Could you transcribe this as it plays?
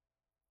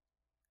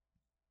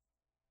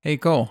Hey,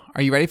 Cole,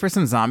 are you ready for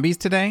some zombies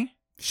today?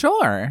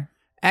 Sure.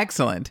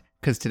 Excellent,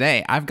 because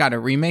today I've got a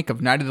remake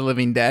of Night of the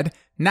Living Dead,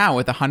 now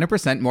with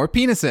 100% more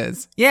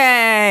penises.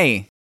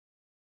 Yay!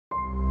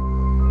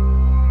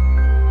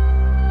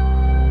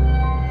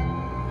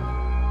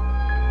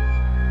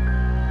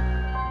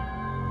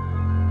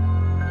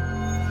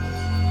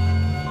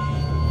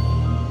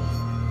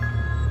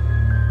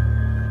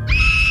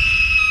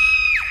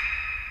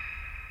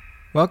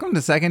 Welcome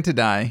to Second to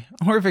Die,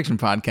 a horror fiction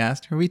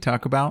podcast where we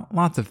talk about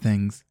lots of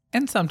things.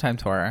 And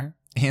sometimes horror.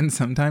 And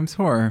sometimes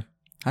horror.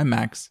 I'm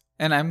Max.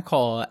 And I'm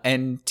Cole.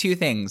 And two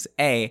things.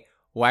 A,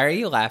 why are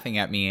you laughing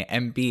at me?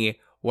 And B,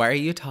 why are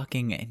you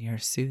talking in your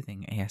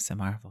soothing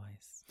ASMR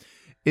voice?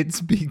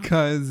 It's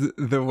because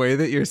the way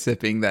that you're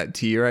sipping that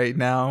tea right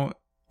now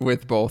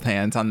with both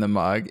hands on the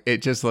mug,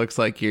 it just looks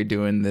like you're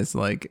doing this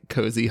like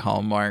cozy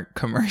Hallmark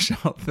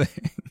commercial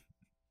thing.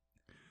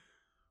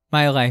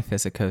 My life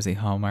is a cozy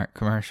Hallmark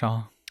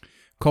commercial.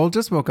 Cole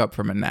just woke up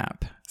from a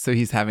nap, so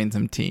he's having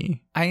some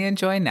tea. I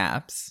enjoy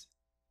naps.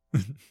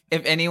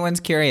 If anyone's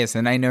curious,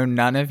 and I know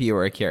none of you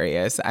are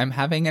curious, I'm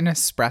having an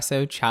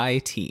espresso chai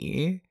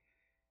tea.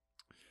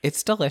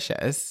 It's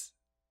delicious.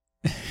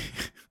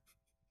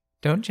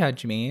 Don't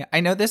judge me. I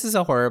know this is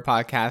a horror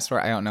podcast where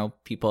I don't know,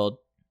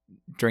 people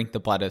drink the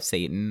blood of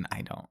Satan.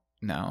 I don't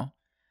know.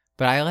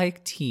 But I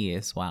like tea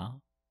as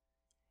well.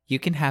 You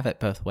can have it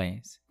both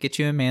ways. Get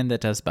you a man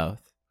that does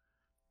both.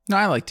 No,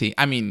 I like tea.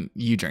 I mean,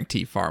 you drink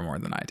tea far more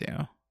than I do.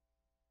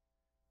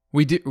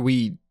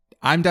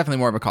 I'm definitely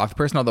more of a coffee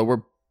person, although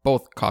we're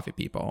both coffee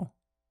people.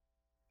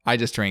 I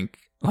just drink,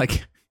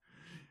 like,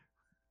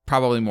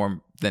 probably more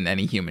than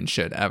any human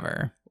should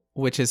ever.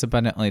 Which is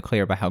abundantly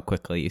clear by how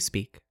quickly you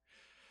speak.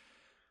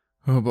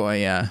 Oh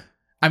boy, yeah.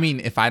 I mean,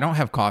 if I don't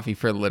have coffee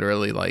for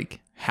literally, like,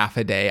 half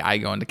a day, I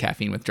go into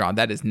caffeine withdrawal.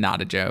 That is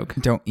not a joke.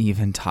 Don't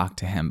even talk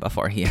to him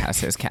before he has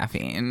his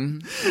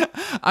caffeine.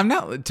 I'm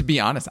not, to be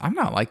honest, I'm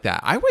not like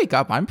that. I wake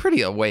up, I'm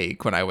pretty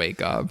awake when I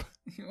wake up.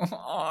 You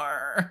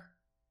are.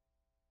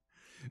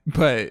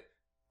 But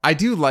I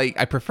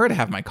prefer to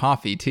have my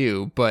coffee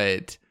too,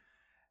 but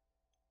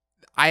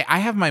I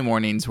have my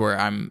mornings where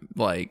I'm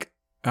like,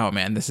 oh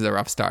man, this is a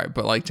rough start.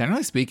 But like,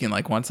 generally speaking,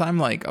 like once I'm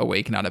like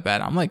awake and out of bed,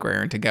 I'm like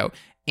raring to go.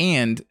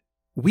 And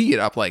we get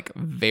up like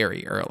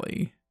very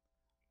early.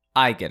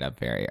 I get up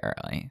very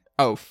early.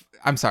 Oh,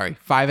 I'm sorry.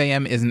 5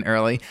 a.m. isn't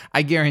early.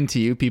 I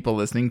guarantee you people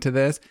listening to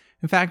this,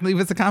 in fact, leave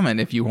us a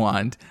comment if you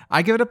want.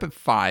 I get up at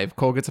 5.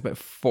 Cole gets up at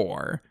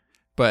 4.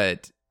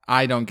 But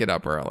I don't get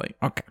up early.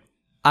 Okay.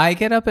 I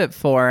get up at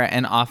 4,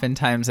 and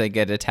oftentimes I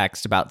get a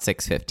text about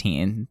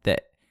 6:15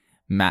 that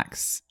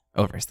Max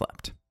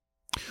overslept.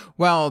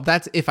 Well,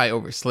 that's if I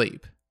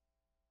oversleep.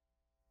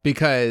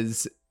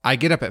 Because I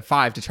get up at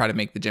 5 to try to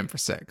make the gym for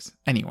 6.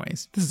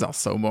 Anyways, this is all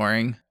so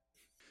boring.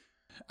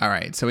 All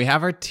right, so we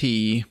have our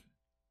tea.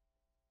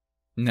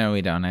 No,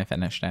 we don't. I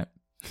finished it.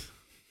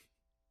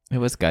 It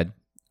was good.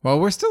 Well,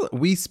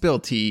 we spill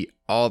tea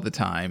all the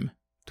time,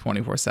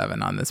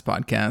 24/7 on this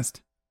podcast.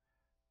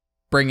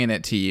 Bringing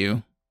it to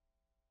you.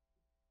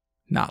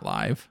 Not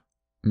live.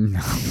 No.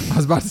 I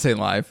was about to say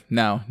live.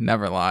 No,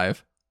 never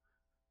live.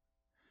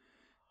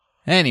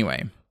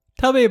 Anyway.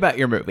 Tell me about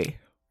your movie.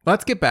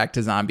 Let's get back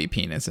to zombie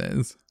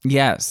penises.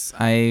 Yes,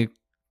 I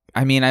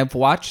mean, I've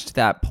watched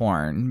that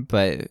porn,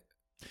 but...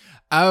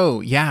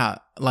 Oh, yeah.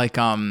 Like,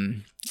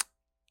 Bruce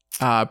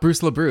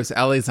LaBruce,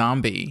 LA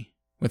Zombie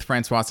with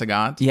Francois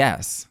Sagat.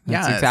 Yes,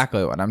 that's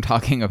exactly what I'm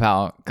talking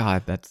about.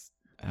 God,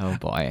 oh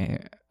boy.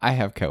 I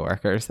have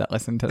coworkers that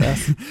listen to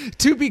this.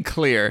 To be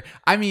clear,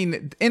 I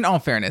mean, in all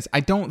fairness, I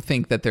don't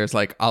think that there's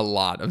like a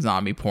lot of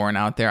zombie porn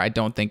out there. I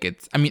don't think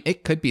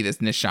it could be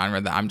this niche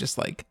genre that I'm just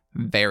like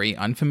very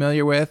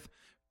unfamiliar with,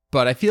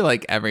 but I feel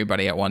like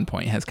everybody at one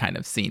point has kind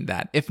of seen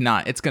that. If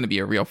not, it's going to be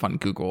a real fun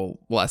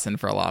Google lesson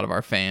for a lot of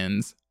our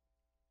fans.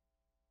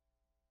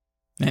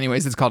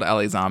 Anyways, it's called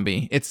LA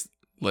Zombie. It's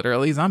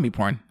literally zombie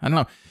porn. I don't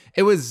know.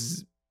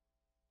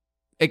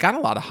 It got a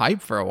lot of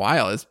hype for a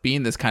while as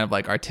being this kind of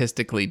like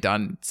artistically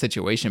done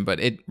situation, but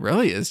it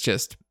really is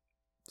just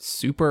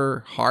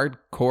super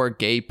hardcore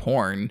gay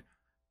porn.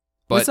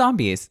 But with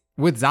zombies.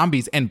 With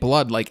zombies and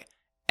blood like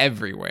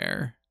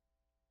everywhere.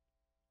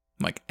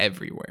 Like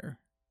everywhere.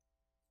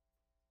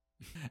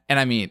 And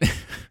I mean...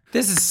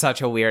 This is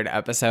such a weird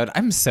episode.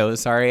 I'm so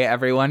sorry,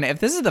 everyone. If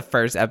this is the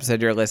first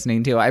episode you're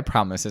listening to, I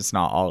promise it's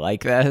not all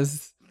like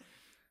this.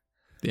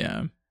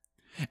 Yeah.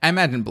 I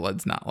imagine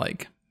blood's not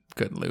like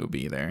good lube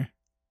either.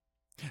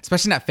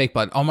 Especially not fake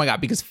blood. Oh my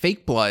God, because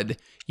fake blood,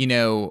 you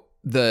know,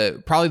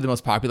 probably the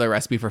most popular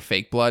recipe for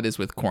fake blood is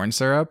with corn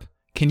syrup.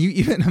 Can you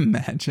even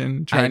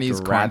imagine trying to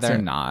use corn syrup? I'd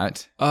rather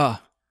not.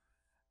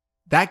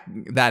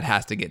 That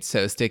has to get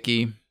so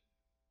sticky.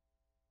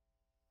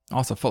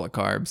 Also full of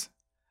carbs.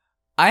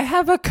 I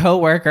have a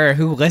coworker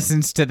who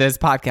listens to this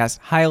podcast.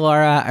 Hi,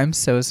 Laura. I'm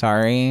so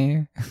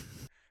sorry.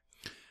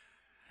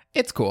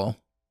 It's cool.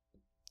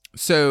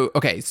 So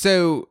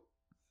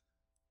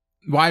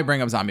why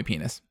bring up zombie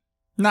penis?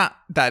 Not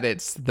that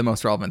it's the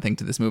most relevant thing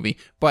to this movie,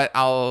 but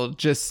I'll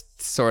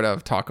just sort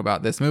of talk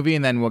about this movie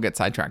and then we'll get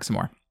sidetracked some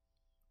more.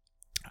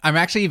 I'm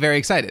actually very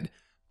excited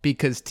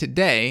because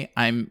today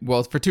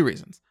for two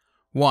reasons.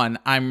 One,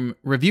 I'm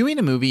reviewing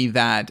a movie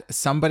that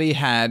somebody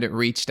had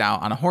reached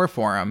out on a horror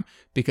forum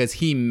because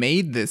he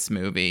made this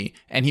movie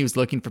and he was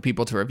looking for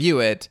people to review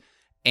it.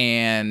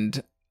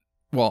 And,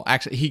 well,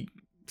 actually,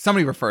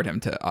 somebody referred him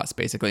to us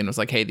basically and was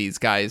like, hey, these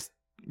guys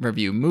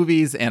review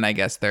movies and I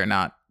guess they're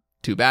not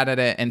too bad at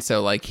it. And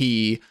so, like,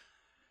 he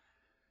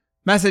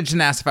messaged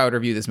and asked if I would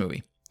review this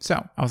movie.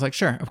 So I was like,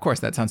 sure, of course,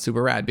 that sounds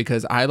super rad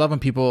because I love when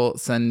people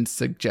send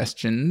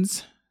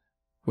suggestions,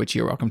 which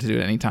you're welcome to do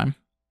at any time.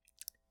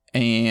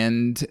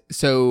 And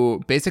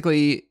so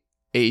basically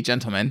a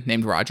gentleman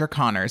named Roger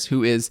Connors,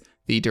 who is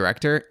the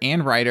director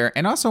and writer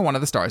and also one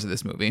of the stars of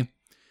this movie,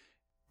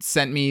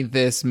 sent me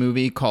this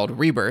movie called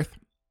Rebirth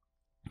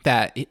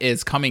that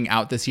is coming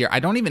out this year. I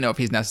don't even know if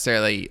he's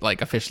necessarily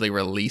like officially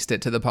released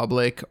it to the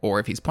public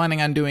or if he's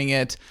planning on doing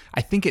it.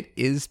 I think it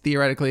is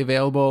theoretically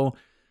available.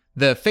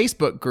 The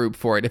Facebook group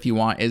for it, if you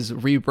want, is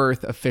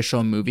Rebirth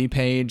Official Movie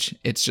Page.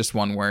 It's just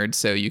one word,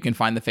 so you can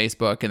find the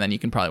Facebook and then you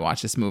can probably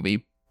watch this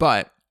movie.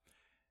 But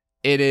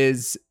it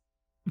is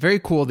very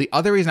cool. The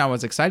other reason I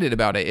was excited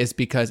about it is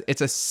because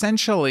it's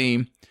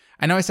essentially,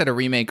 I know I said a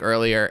remake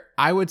earlier.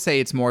 I would say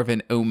it's more of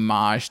an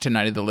homage to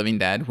Night of the Living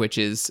Dead, which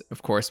is,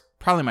 of course,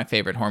 probably my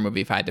favorite horror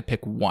movie if I had to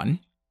pick one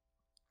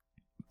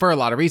for a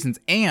lot of reasons.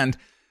 And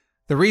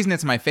the reason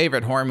it's my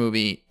favorite horror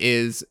movie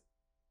is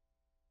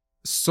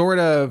sort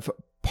of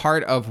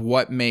part of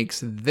what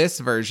makes this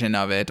version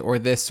of it or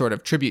this sort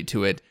of tribute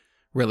to it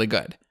really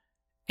good.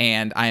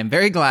 And I am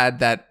very glad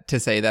to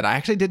say that I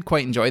actually did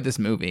quite enjoy this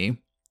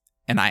movie.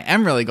 And I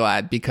am really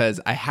glad because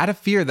I had a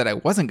fear that I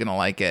wasn't going to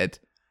like it.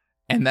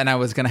 And then I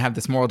was going to have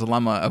this moral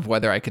dilemma of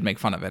whether I could make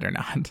fun of it or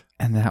not.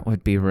 And that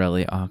would be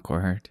really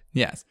awkward.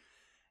 Yes.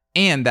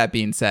 And that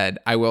being said,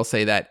 I will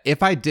say that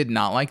if I did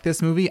not like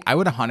this movie, I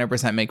would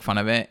 100% make fun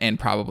of it and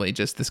probably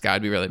just this guy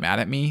would be really mad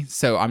at me.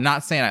 So I'm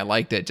not saying I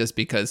liked it just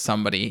because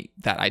somebody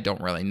that I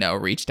don't really know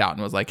reached out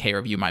and was like, hey,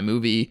 review my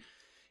movie.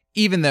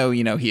 Even though,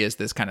 you know, he is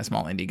this kind of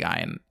small indie guy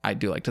and I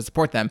do like to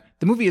support them,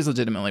 the movie is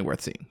legitimately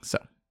worth seeing. So,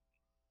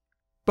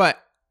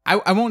 but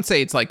I won't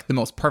say it's like the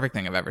most perfect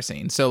thing I've ever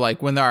seen. So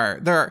like when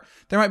there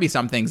might be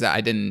some things that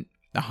I didn't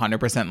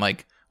 100%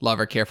 like love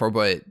or care for,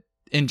 but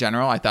in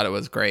general, I thought it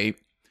was great.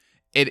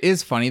 It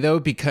is funny though,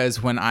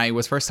 because when I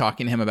was first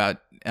talking to him about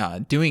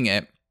doing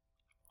it,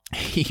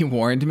 he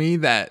warned me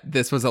that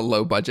this was a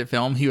low budget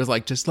film. He was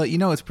like, just let you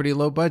know, it's pretty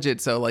low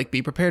budget. So like,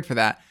 be prepared for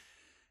that.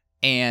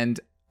 And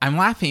I'm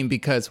laughing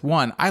because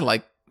one, I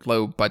like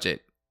low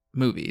budget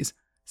movies.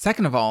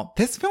 Second of all,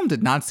 this film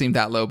did not seem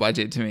that low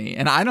budget to me.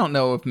 And I don't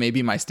know if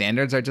maybe my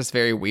standards are just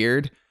very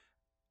weird.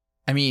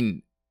 I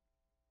mean,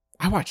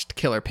 I watched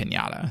Killer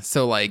Piñata.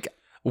 So like,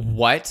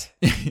 what?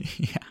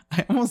 Yeah,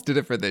 I almost did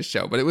it for this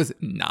show, but it was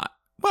not.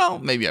 Well,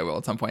 maybe I will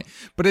at some point,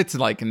 but it's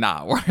like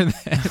not worth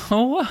it.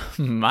 Oh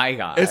my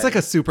God. It's like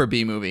a super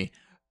B movie.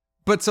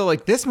 But so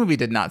like this movie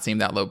did not seem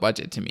that low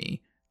budget to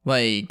me.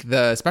 Like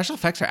the special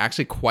effects are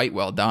actually quite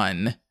well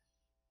done.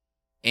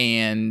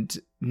 And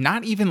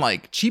not even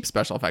like cheap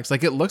special effects.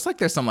 Like it looks like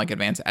there's some like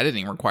advanced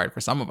editing required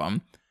for some of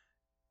them.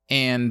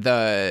 And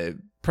the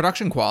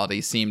production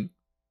quality seemed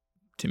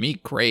to me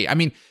great. I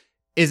mean,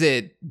 is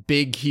it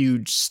big,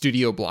 huge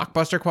studio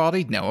blockbuster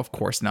quality? No, of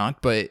course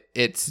not. But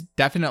it's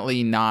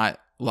definitely not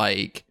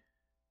like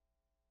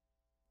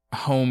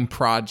home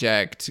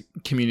project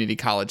community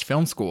college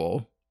film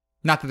school.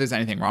 Not that there's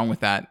anything wrong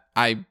with that.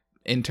 I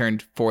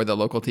interned for the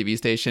local TV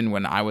station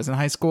when I was in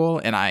high school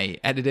and I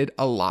edited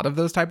a lot of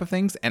those type of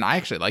things. And I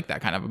actually like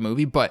that kind of a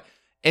movie, but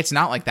it's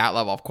not like that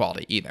level of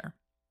quality either.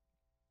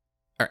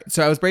 All right.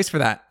 So I was braced for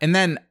that. And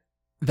then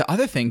the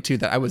other thing too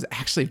that I was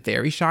actually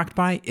very shocked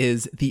by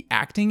is the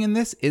acting in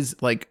this is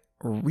like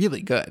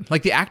really good.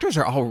 Like the actors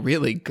are all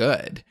really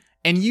good.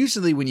 And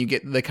usually when you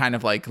get the kind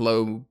of like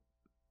low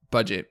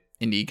budget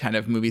indie kind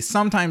of movies,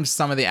 sometimes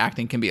some of the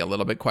acting can be a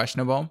little bit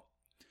questionable.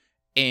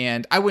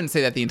 And I wouldn't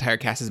say that the entire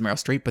cast is Meryl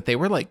Streep, but they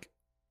were like,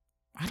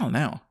 I don't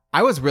know.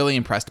 I was really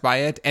impressed by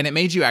it. And it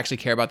made you actually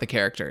care about the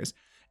characters.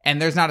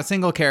 And there's not a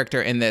single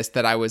character in this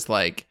that I was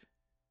like,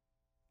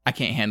 I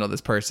can't handle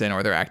this person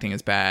or their acting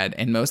is bad.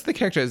 And most of the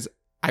characters,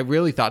 I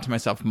really thought to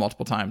myself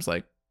multiple times,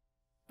 like,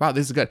 wow,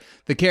 this is good.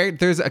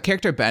 There's a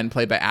character, Ben,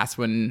 played by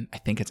Aswin. I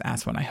think it's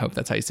Aswin. I hope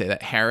that's how you say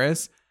that.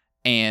 Harris.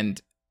 And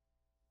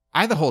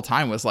I the whole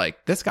time was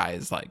like, this guy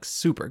is like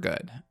super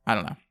good. I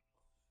don't know.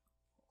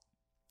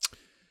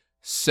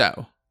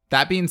 So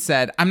that being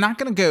said, I'm not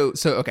going to go.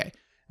 So, okay,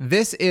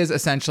 this is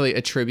essentially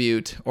a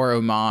tribute or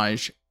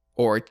homage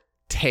or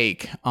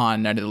take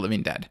on Night of the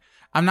Living Dead.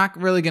 I'm not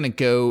really going to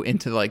go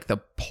into like the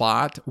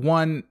plot.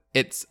 One,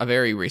 it's a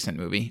very recent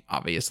movie,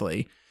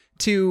 obviously.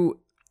 Two,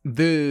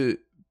 the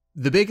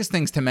biggest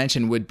things to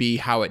mention would be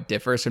how it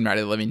differs from Night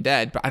of the Living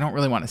Dead, but I don't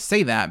really want to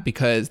say that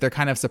because they're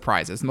kind of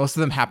surprises. Most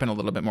of them happen a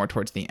little bit more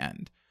towards the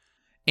end.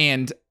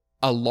 And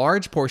a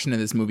large portion of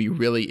this movie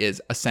really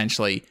is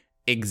essentially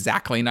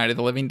exactly Night of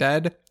the Living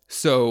Dead.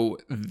 So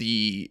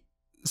the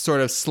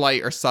sort of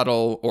slight or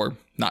subtle or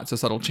not so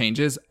subtle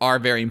changes are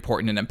very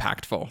important and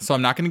impactful. So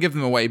I'm not going to give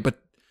them away, but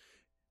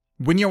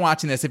when you're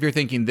watching this, if you're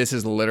thinking this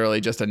is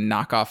literally just a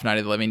knockoff Night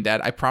of the Living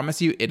Dead, I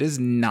promise you it is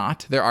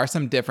not. There are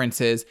some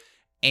differences,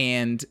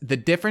 and the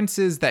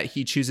differences that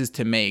he chooses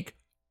to make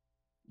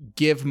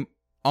give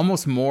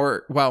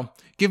more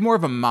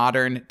of a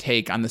modern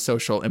take on the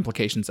social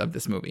implications of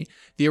this movie.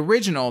 The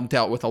original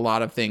dealt with a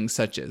lot of things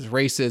such as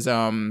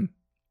racism,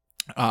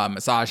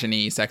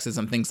 misogyny,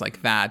 sexism, things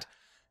like that.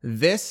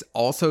 This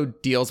also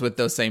deals with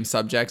those same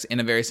subjects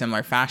in a very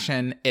similar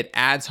fashion. It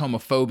adds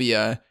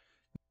homophobia.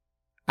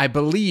 I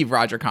believe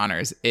Roger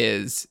Connors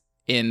is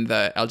in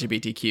the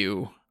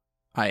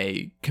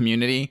LGBTQI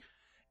community,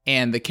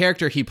 and the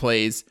character he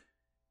plays,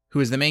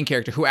 who is the main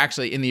character, who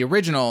actually in the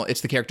original,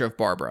 it's the character of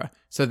Barbara.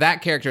 So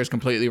that character is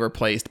completely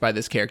replaced by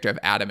this character of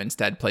Adam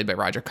instead, played by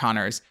Roger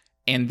Connors.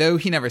 And though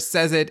he never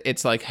says it,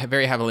 it's like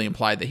very heavily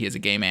implied that he is a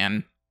gay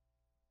man.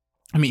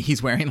 I mean,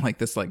 he's wearing like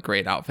this like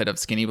great outfit of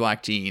skinny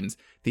black jeans,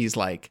 these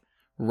like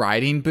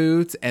riding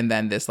boots, and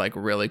then this like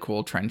really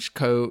cool trench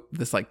coat,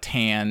 this like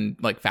tan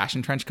like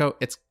fashion trench coat.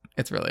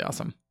 It's really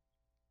awesome.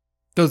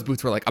 Those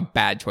boots were like a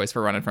bad choice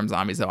for running from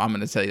zombies, though. I'm going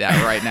to tell you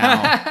that right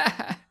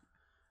now.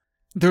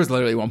 There was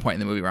literally one point in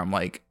the movie where I'm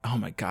like, oh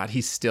my God,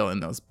 he's still in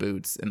those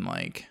boots, and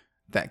like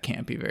that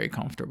can't be very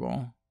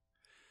comfortable.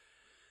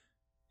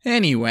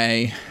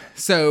 Anyway,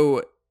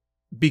 so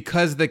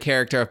because the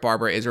character of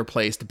Barbara is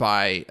replaced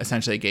by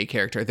essentially a gay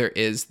character, there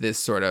is this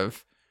sort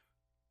of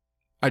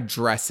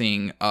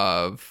addressing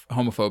of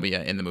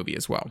homophobia in the movie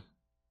as well,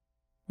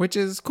 which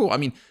is cool. I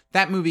mean,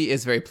 that movie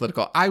is very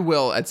political. I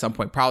will at some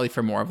point, probably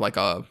for more of like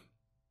a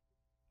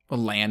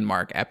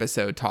landmark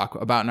episode, talk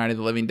about Night of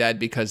the Living Dead,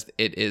 because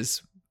it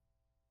is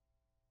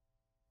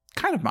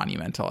kind of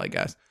monumental, I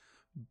guess.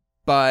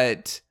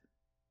 But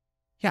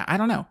yeah, I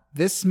don't know.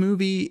 This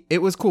movie, it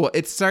was cool.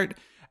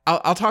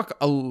 I'll talk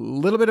a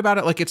little bit about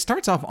it. Like, it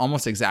starts off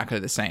almost exactly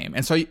the same.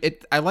 And so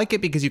I like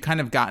it because you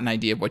kind of got an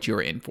idea of what you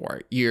were in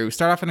for. You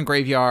start off in a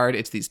graveyard.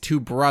 It's these two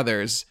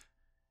brothers,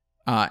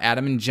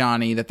 Adam and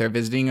Johnny, that they're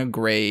visiting a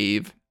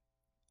grave.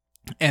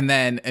 And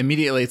then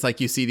immediately it's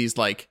like you see these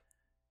like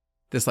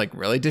this like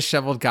really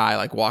disheveled guy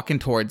like walking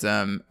towards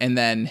them, and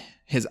then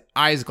his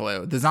eyes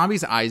glow. The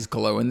zombie's eyes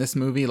glow in this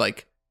movie,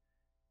 like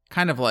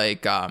kind of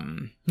like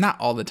not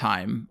all the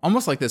time,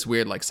 almost like this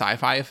weird like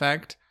sci-fi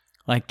effect.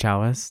 Like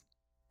Jawas.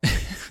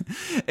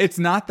 It's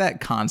not that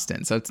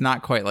constant, so it's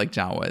not quite like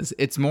Jawas.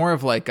 It's more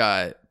of like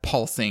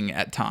pulsing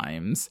at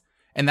times,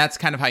 and that's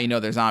kind of how you know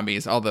they're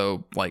zombies,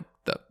 although like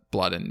the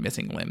blood and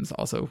missing limbs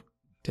also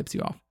tips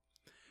you off.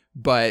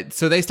 But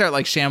so they start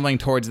like shambling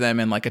towards them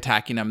and like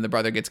attacking them. The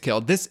brother gets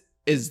killed. This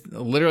is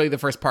literally the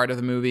first part of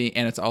the movie,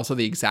 and it's also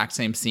the exact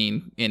same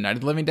scene in Night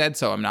of the Living Dead,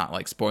 so I'm not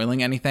like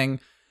spoiling anything.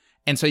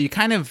 And so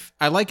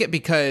I like it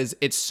because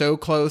it's so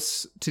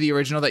close to the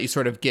original that you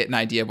sort of get an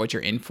idea of what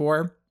you're in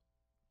for.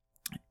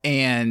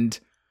 And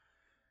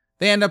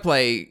they end up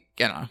like,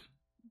 you know,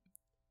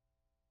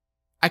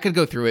 I could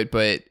go through it,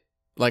 but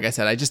like I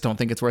said, I just don't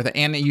think it's worth it.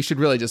 And you should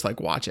really just like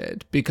watch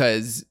it,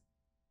 because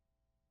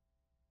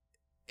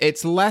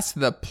it's less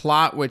the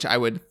plot, which I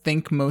would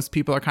think most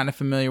people are kind of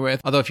familiar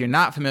with. Although if you're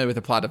not familiar with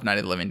the plot of Night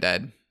of the Living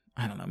Dead,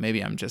 I don't know,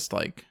 maybe I'm just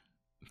like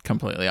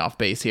completely off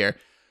base here.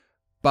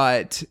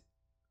 But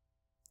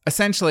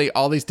essentially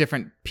all these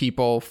different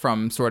people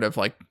from sort of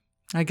like,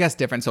 I guess,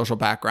 different social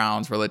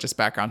backgrounds, religious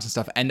backgrounds and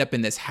stuff end up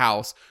in this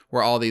house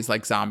where all these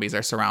like zombies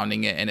are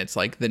surrounding it. And it's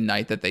like the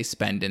night that they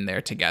spend in there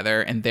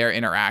together, and their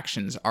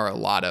interactions are a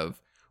lot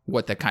of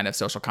what the kind of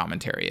social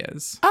commentary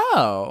is.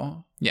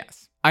 Oh.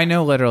 Yes. I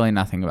know literally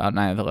nothing about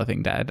Night of the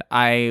Living Dead.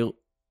 I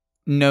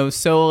know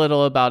so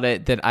little about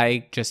it that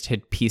I just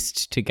had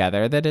pieced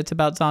together that it's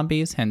about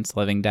zombies, hence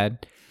Living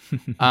Dead.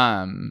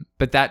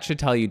 But that should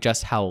tell you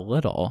just how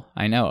little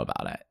I know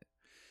about it.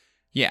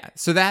 Yeah,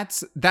 so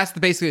that's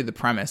basically the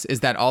premise, is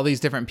that all these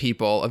different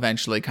people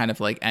eventually kind of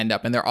like end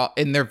up, and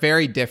they're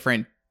very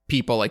different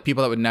people, like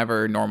people that would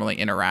never normally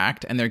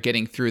interact, and they're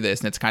getting through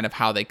this, and it's kind of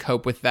how they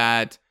cope with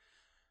that.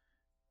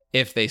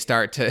 If they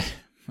start to,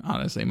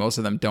 honestly, most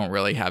of them don't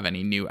really have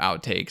any new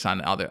outtakes on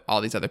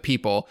all these other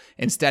people.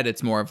 Instead,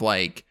 it's more of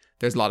like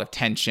there's a lot of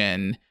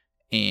tension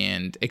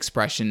and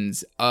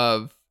expressions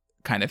of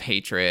kind of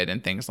hatred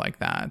and things like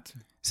that.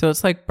 So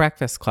it's like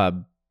Breakfast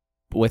Club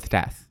with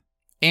death.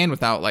 And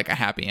without like a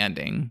happy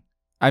ending.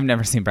 I've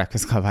never seen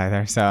Breakfast Club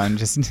either, so I'm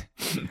just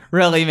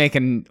really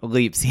making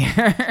leaps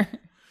here.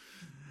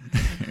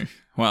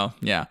 Well,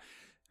 yeah.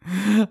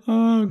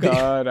 Oh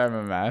God, I'm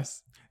a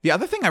mess. The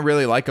other thing I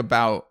really like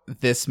about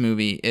this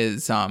movie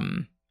is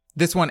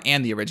this one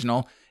and the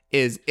original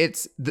is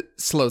it's the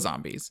slow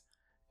zombies.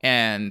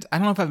 And I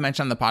don't know if I've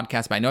mentioned on the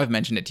podcast, but I know I've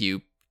mentioned it to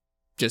you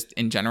just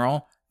in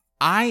general.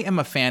 I am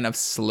a fan of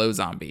slow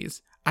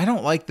zombies. I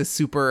don't like the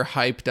super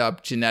hyped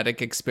up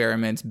genetic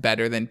experiments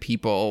better than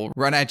people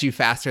run at you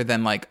faster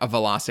than like a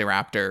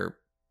velociraptor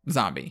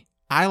zombie.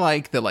 I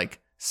like the like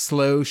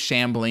slow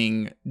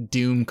shambling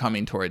doom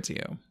coming towards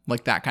you,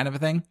 like that kind of a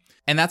thing.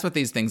 And that's what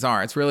these things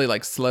are. It's really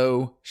like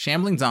slow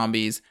shambling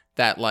zombies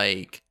that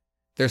like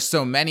there's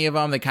so many of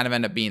them, they kind of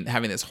end up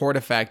having this horde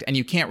effect, and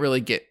you can't really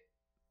get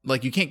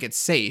like you can't get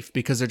safe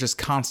because they're just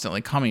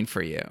constantly coming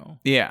for you.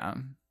 Yeah.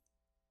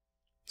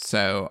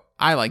 So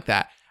I like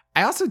that.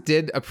 I also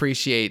did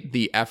appreciate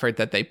the effort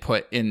that they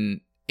put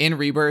in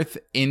Rebirth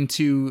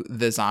into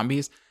the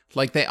zombies.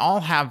 Like they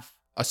all have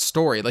a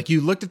story. Like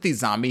you looked at these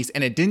zombies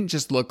and it didn't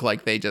just look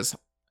like they just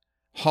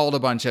hauled a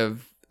bunch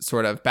of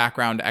sort of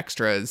background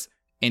extras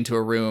into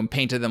a room,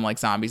 painted them like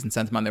zombies and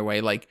sent them on their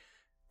way. Like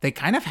they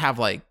kind of have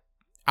like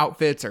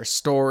outfits or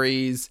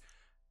stories.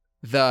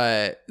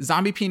 The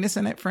zombie penis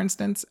in it, for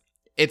instance,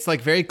 it's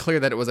like very clear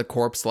that it was a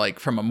corpse like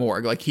from a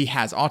morgue. Like he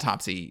has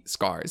autopsy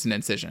scars and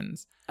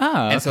incisions. Oh,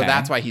 okay. And so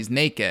that's why he's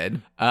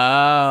naked.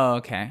 Oh,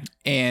 okay.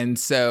 And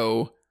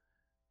so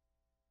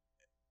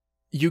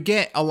you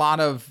get a lot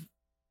of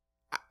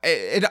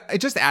it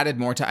just added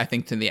more to, I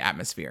think, to the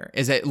atmosphere.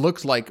 Is it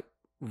looked like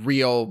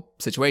real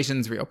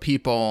situations, real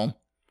people.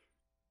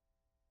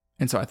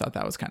 And so I thought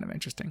that was kind of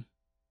interesting.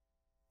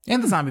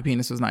 And the zombie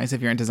penis was nice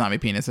if you're into zombie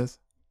penises.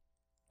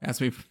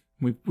 As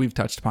we've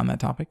touched upon that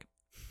topic.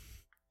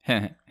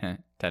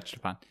 Touched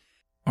upon.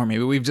 Or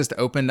maybe we've just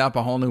opened up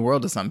a whole new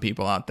world to some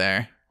people out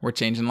there. We're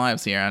changing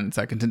lives here on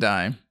Second to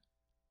Die.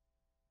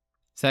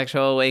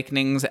 Sexual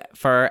awakenings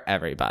for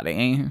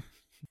everybody.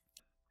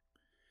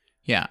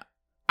 Yeah.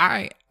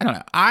 I don't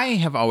know. I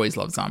have always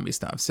loved zombie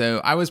stuff.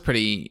 So I was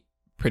pretty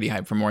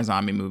hyped for more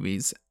zombie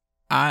movies.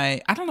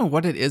 I don't know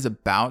what it is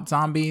about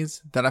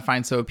zombies that I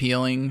find so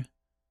appealing.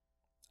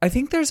 I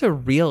think there's a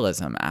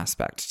realism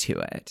aspect to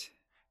it.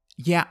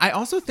 Yeah, I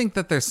also think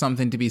that there's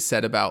something to be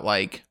said about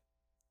like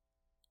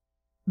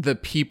the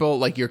people,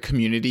 like your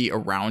community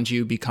around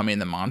you becoming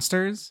the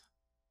monsters.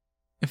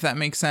 If that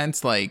makes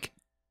sense. Like,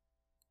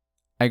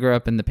 I grew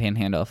up in the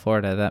Panhandle of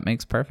Florida. That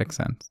makes perfect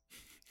sense.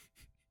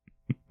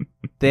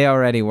 They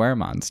already were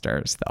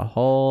monsters the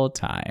whole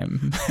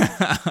time.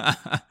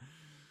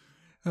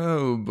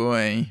 Oh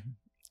boy.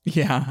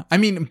 Yeah. I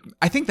mean,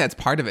 I think that's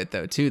part of it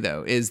though, too,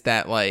 though, is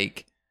that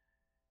like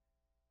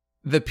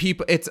the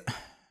people,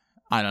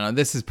 I don't know,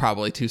 this is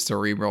probably too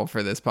cerebral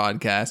for this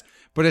podcast,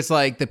 but it's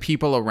like the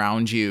people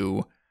around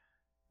you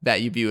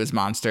that you view as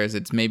monsters,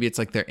 it's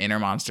like their inner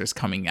monsters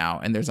coming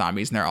out and they're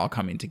zombies and they're all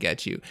coming to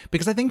get you.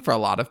 Because I think for a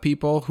lot of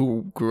people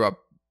who grew up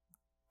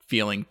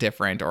feeling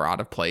different or out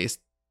of place,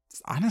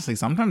 honestly,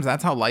 sometimes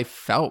that's how life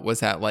felt,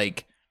 was that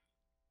like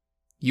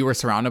you were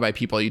surrounded by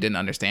people you didn't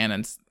understand.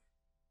 And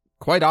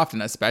quite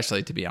often,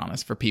 especially to be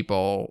honest, for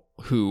people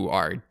who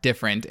are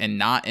different and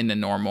not in a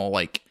normal,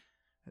 like,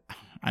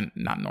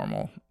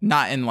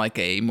 not in like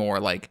a more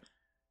like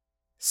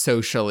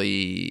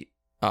socially,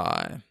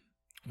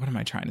 what am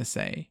I trying to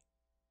say?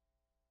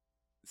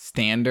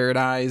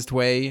 Standardized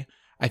way.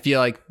 I feel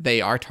like they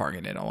are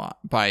targeted a lot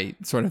by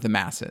sort of the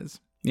masses.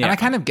 Yeah. And I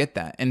kind of get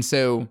that. And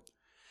so,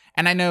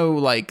 and I know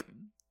like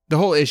the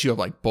whole issue of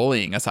like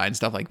bullying aside and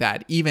stuff like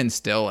that, even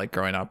still like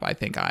growing up, I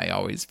think I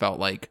always felt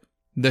like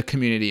the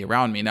community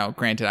around me. Now,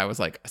 granted, I was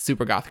like a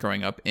super goth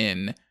growing up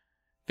in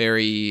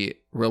very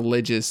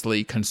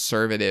religiously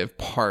conservative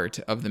part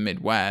of the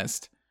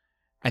Midwest.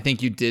 I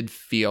think you did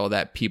feel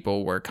that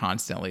people were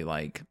constantly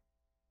like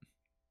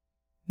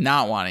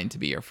not wanting to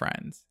be your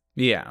friends.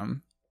 Yeah.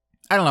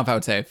 I don't know if I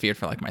would say I feared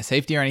for like my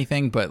safety or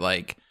anything, but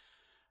like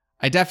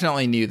I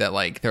definitely knew that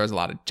like there was a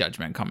lot of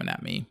judgment coming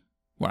at me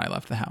when I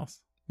left the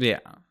house. Yeah.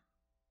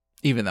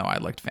 Even though I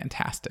looked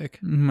fantastic.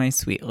 My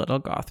sweet little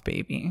goth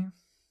baby.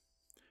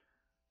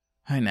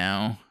 I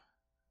know.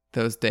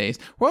 Those days.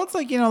 Well, it's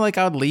like, you know, like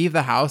I would leave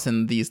the house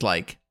in these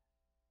like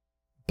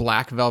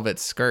black velvet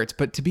skirts.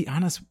 But to be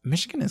honest,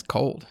 Michigan is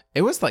cold.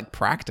 It was like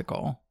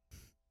practical.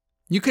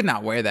 You could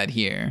not wear that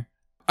here.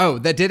 Oh,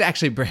 that did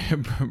actually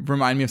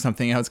remind me of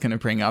something I was going to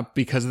bring up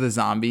because of the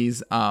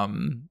zombies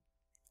and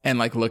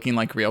like looking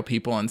like real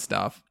people and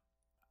stuff.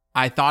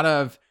 I thought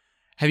of,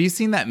 have you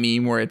seen that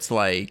meme where it's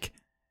like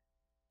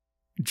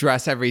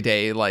dress every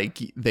day like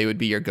they would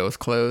be your ghost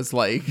clothes?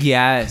 Like,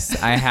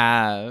 yes, I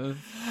have.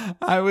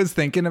 I was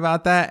thinking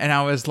about that and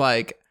I was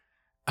like,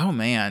 oh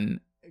man,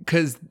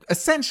 because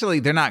essentially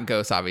they're not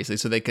ghosts, obviously,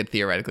 so they could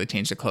theoretically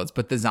change their clothes,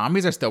 but the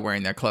zombies are still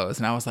wearing their clothes.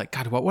 And I was like,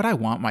 God, what would I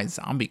want my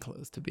zombie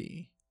clothes to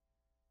be?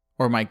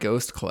 Or my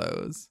ghost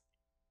clothes?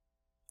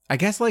 I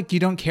guess like you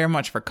don't care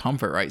much for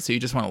comfort, right? So you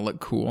just want to look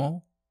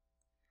cool.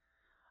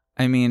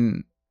 I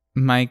mean,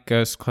 my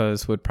ghost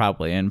clothes would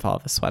probably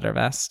involve a sweater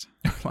vest.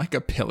 Like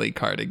a pilly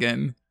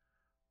cardigan.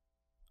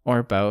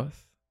 Or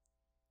both.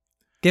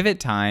 Give it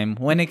time.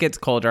 When it gets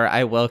colder,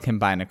 I will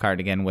combine a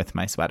cardigan with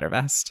my sweater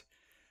vest.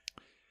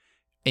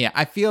 Yeah,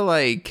 I feel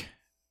like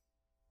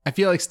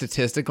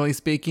statistically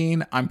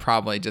speaking, I'm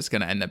probably just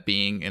going to end up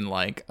being in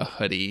like a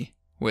hoodie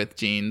with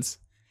jeans.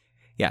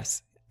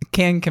 Yes.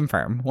 Can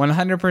confirm.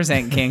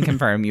 100% can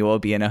confirm you will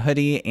be in a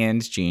hoodie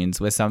and jeans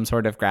with some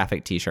sort of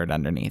graphic t-shirt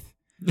underneath.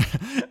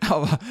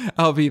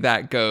 I'll be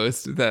that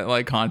ghost that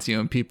like haunts you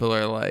and people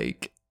are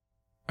like,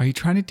 are you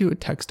trying to do a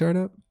tech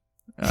startup?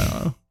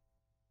 I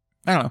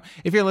don't know.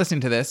 If you're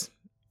listening to this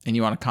and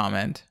you want to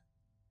comment,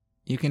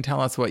 you can tell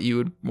us what you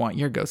would want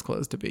your ghost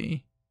clothes to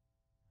be.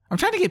 I'm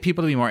trying to get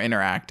people to be more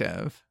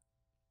interactive.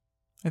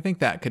 I think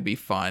that could be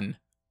fun.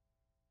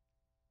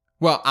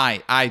 Well,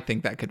 I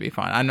think that could be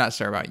fun. I'm not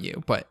sure about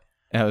you, but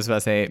I was about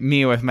to say,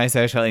 me with my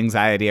social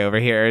anxiety over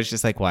here is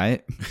just like,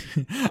 what?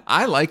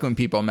 I like when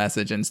people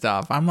message and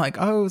stuff. I'm like,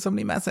 oh,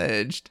 somebody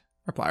messaged.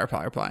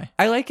 Reply.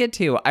 I like it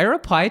too.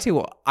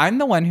 I'm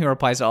the one who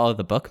replies to all of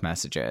the book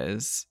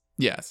messages.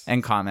 Yes.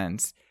 And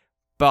comments.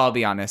 But I'll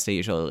be honest, I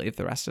usually leave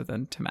the rest of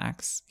them to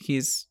Max.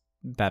 He's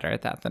better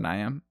at that than I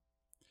am.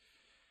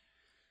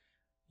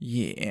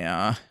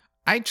 Yeah.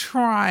 I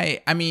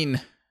try. I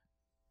mean,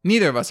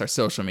 neither of us are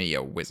social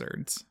media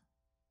wizards.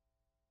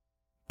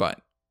 But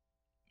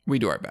we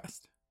do our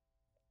best.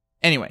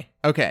 Anyway,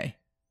 okay.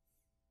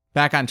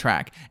 Back on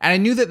track. And I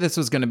knew that this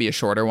was going to be a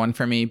shorter one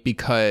for me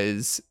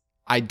because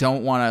I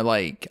didn't want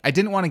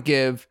to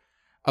give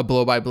a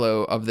blow by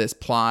blow of this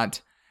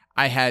plot.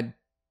 I had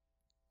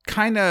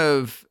kind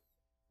of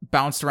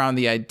bounced around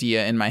the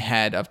idea in my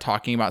head of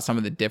talking about some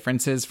of the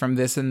differences from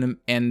this and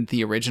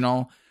the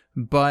original.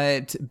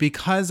 But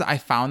because I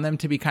found them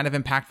to be kind of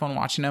impactful in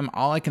watching them,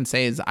 all I can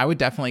say is I would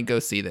definitely go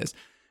see this.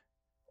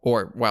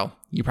 Or, well,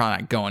 you're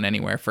probably not going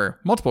anywhere for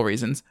multiple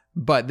reasons,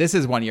 but this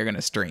is one you're going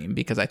to stream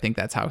because I think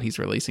that's how he's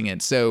releasing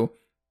it. So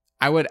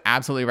I would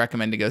absolutely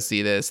recommend to go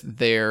see this.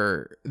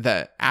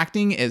 The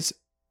acting is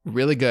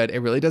really good.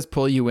 It really does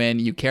pull you in.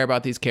 You care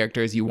about these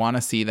characters. You want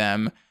to see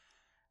them.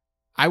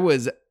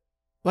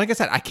 Like I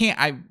said,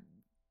 I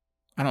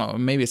don't know,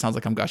 maybe it sounds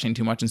like I'm gushing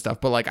too much and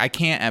stuff, but like I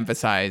can't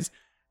emphasize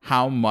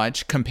how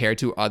much compared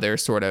to other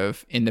sort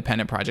of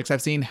independent projects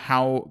I've seen,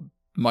 how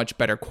much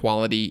better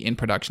quality in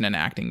production and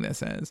acting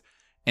this is.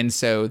 And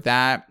so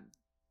that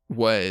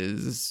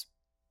was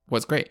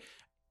great.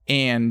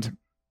 And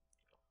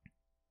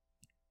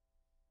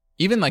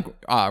even like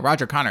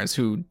Roger Connors,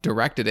 who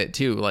directed it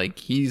too, like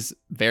he's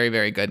very,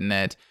 very good in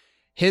it.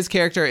 His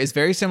character is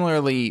very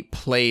similarly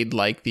played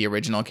like the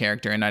original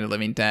character in Night of the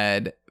Living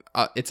Dead.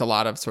 It's a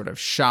lot of sort of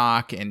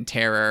shock and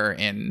terror,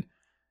 and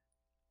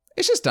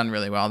it's just done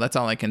really well. That's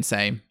all I can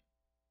say.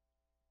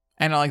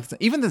 And I like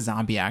even the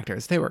zombie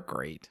actors; they were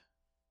great.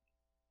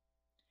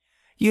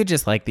 You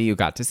just like that you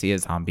got to see a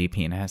zombie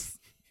penis.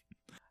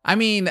 I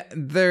mean,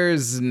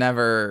 there's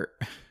never.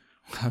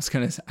 I was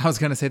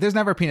gonna say there's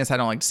never a penis I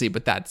don't like to see,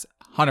 but that's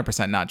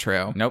 100% not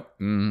true. Nope.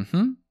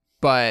 Mm-hmm.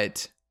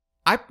 But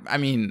I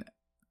mean,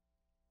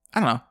 I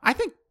don't know.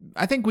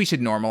 I think we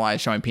should normalize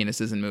showing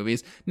penises in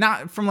movies,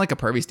 not from like a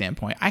pervy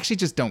standpoint. I actually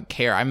just don't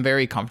care. I'm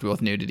very comfortable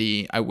with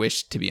nudity. I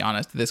wish, to be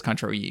honest, this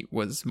country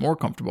was more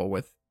comfortable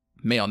with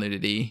male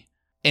nudity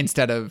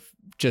instead of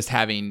just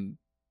having,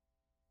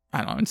 I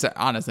don't know,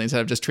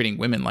 instead of just treating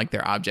women like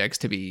they're objects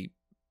to be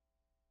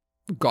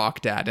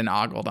gawked at and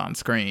ogled on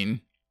screen.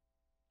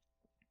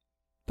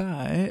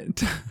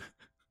 But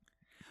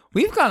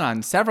we've gone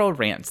on several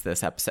rants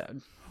this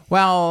episode.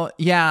 Well,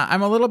 yeah,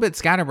 I'm a little bit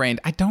scatterbrained.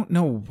 I don't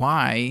know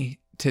why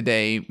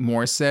today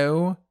more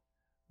so,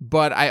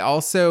 but I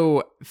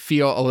also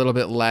feel a little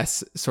bit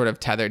less sort of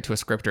tethered to a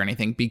script or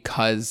anything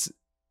because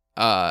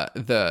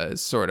the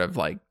sort of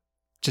like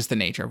just the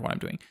nature of what I'm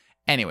doing.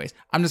 Anyways,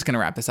 I'm just going to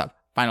wrap this up.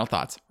 Final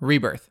thoughts.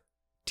 Rebirth,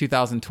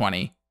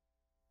 2020.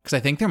 Because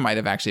I think there might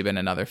have actually been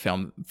another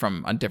film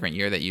from a different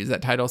year that used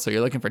that title. So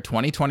you're looking for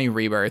 2020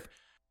 Rebirth.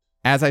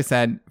 As I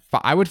said,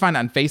 I would find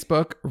on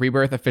Facebook,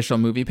 Rebirth official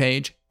movie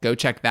page. Go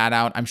check that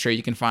out. I'm sure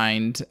you can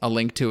find a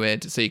link to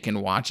it so you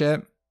can watch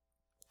it.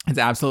 It's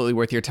absolutely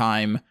worth your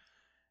time.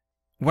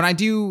 When I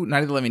do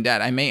Night of the Living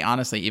Dead, I may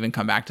honestly even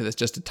come back to this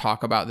just to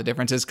talk about the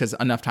differences because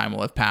enough time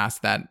will have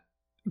passed that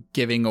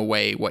giving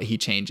away what he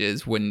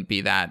changes wouldn't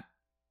be that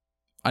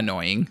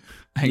annoying,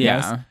 I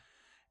guess.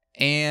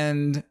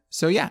 And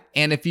so, yeah.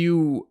 And if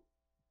you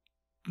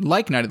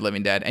like Night of the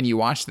Living Dead and you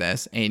watch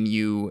this and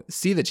you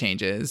see the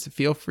changes,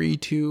 feel free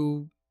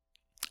to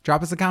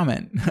drop us a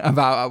comment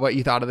about what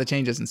you thought of the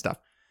changes and stuff.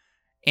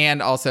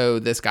 And also,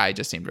 this guy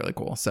just seemed really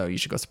cool, so you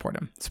should go support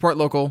him. Support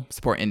local,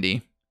 support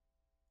indie.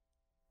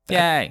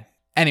 Yay.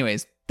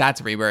 Anyways,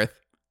 that's Rebirth.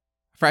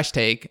 Fresh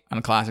take on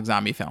a classic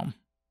zombie film.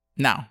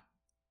 Now,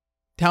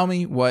 tell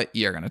me what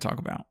you're going to talk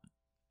about.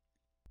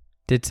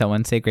 Did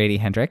someone say Grady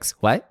Hendrix?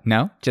 What?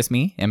 No? Just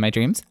me in my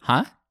dreams?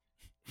 Huh?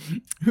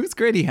 Who's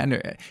Grady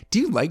Hendrix? Do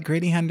you like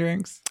Grady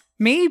Hendrix?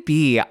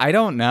 Maybe. I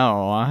don't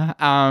know.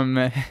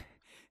 I'm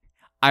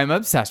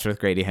obsessed with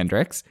Grady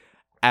Hendrix,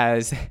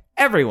 as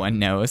everyone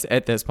knows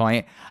at this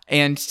point.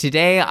 And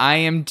today I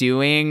am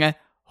doing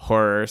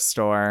Horror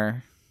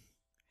Store.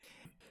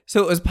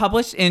 So it was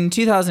published in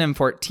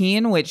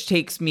 2014, which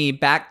takes me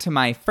back to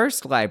my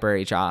first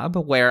library job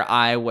where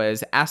I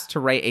was asked to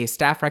write a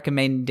staff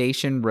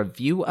recommendation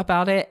review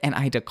about it. And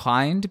I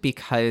declined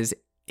because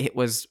it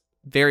was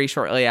very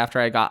shortly after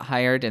I got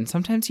hired. And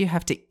sometimes you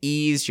have to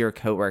ease your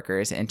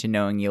coworkers into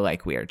knowing you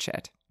like weird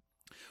shit.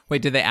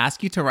 Wait, did they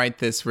ask you to write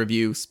this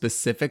review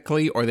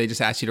specifically, or they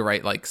just asked you to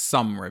write like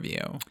some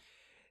review?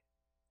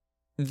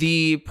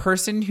 The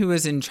person who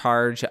was in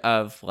charge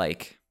of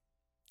like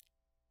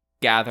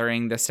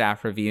gathering the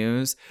staff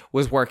reviews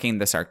was working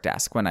the circ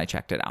desk when I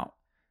checked it out.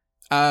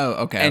 Oh,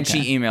 okay. And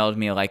she emailed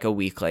me like a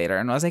week later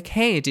and was like,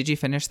 hey, did you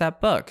finish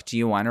that book? Do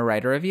you want to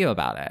write a review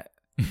about it?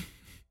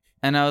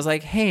 And I was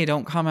like, hey,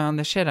 don't comment on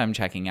the shit I'm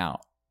checking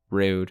out.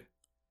 Rude.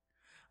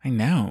 I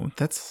know.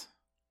 That's,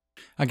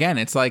 again,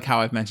 it's like how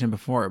I've mentioned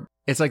before.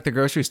 It's like the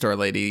grocery store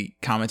lady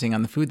commenting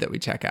on the food that we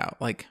check out.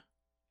 Like,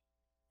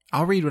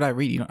 I'll read what I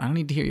read. I don't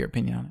need to hear your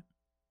opinion on it.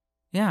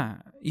 Yeah.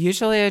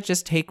 Usually I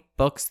just take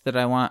books that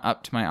I want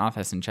up to my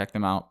office and check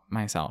them out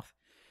myself.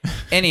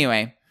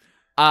 Anyway,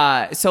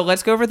 so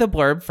let's go over the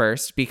blurb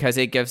first because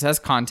it gives us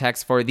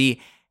context for the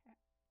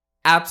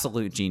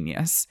absolute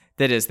genius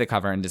that is the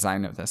cover and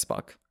design of this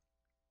book.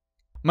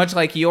 Much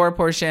like your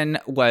portion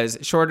was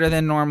shorter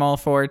than normal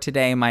for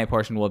today, my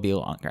portion will be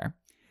longer.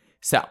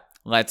 So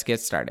let's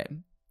get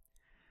started.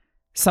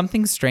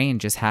 Something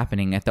strange is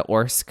happening at the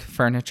Orsk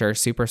Furniture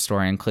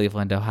Superstore in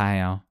Cleveland,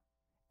 Ohio.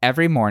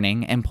 Every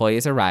morning,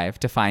 employees arrive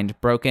to find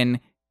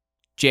broken,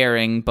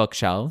 jarring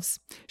bookshelves,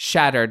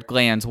 shattered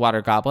Glands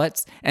water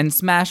goblets, and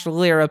smashed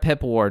Lyra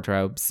Pip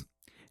wardrobes.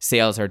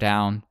 Sales are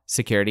down,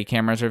 security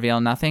cameras reveal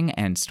nothing,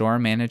 and store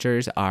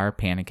managers are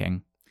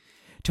panicking.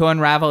 To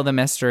unravel the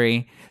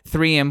mystery,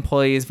 3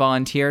 employees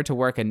volunteer to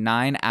work a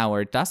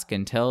 9-hour dusk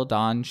until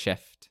dawn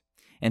shift.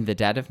 In the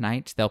dead of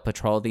night, they'll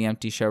patrol the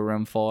empty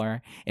showroom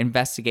floor,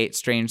 investigate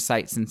strange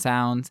sights and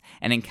sounds,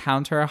 and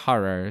encounter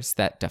horrors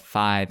that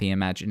defy the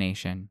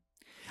imagination.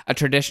 A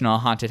traditional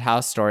haunted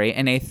house story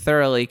in a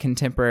thoroughly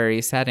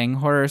contemporary setting,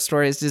 Horror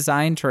Store is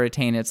designed to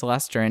retain its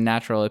luster and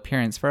natural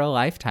appearance for a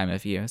lifetime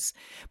of use.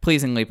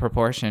 Pleasingly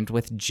proportioned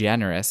with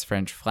generous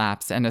French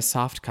flaps and a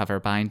soft cover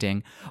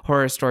binding,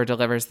 Horror Store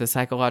delivers the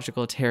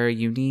psychological terror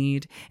you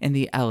need in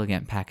the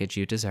elegant package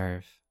you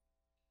deserve.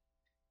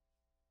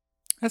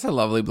 That's a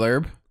lovely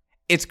blurb.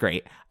 It's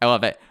great. I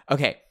love it.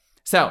 Okay,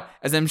 so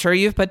as I'm sure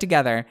you've put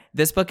together,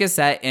 this book is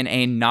set in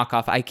a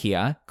knockoff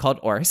IKEA called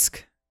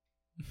Orsk.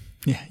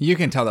 Yeah, you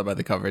can tell that by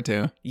the cover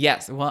too.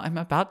 Yes, well, I'm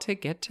about to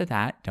get to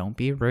that. Don't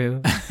be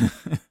rude.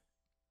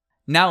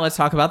 Now let's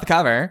talk about the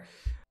cover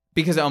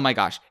because, oh my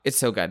gosh, it's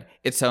so good.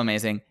 It's so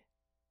amazing.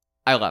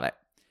 I love it.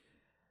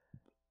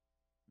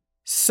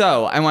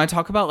 So I want to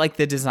talk about like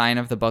the design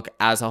of the book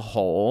as a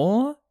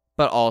whole,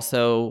 but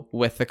also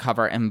with the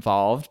cover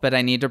involved. But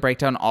I need to break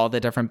down all the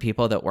different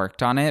people that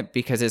worked on it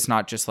because it's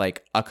not just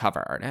like a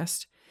cover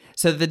artist.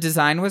 So the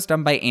design was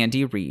done by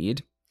Andy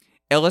Reid.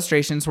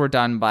 Illustrations were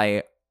done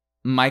by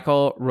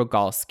Michael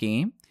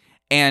Rogalski,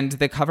 and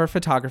the cover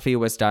photography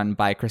was done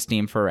by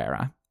Christine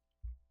Ferreira.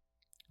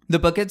 The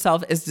book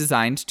itself is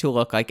designed to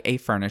look like a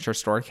furniture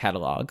store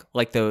catalog,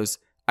 like those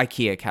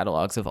IKEA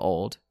catalogs of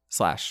old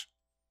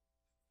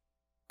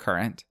 /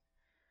 current.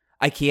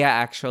 IKEA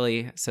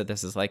actually, so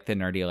this is like the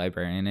nerdy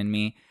librarian in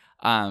me,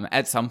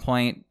 at some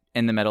point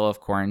in the middle of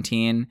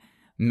quarantine,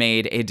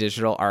 made a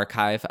digital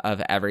archive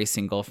of every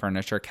single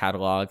furniture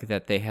catalog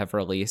that they have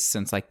released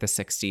since like the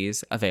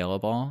 60s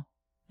available.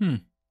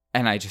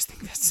 And I just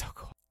think that's so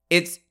cool.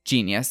 It's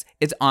genius.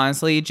 It's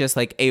honestly just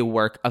like a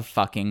work of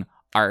fucking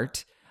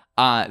art.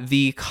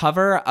 The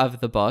cover of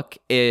the book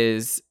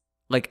is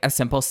like a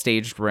simple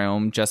staged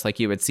room, just like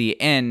you would see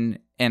in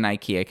an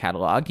IKEA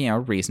catalog,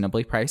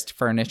 reasonably priced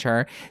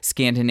furniture,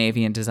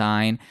 Scandinavian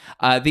design.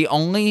 The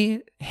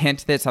only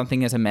hint that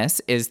something is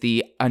amiss is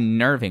the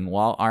unnerving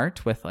wall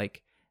art with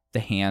like the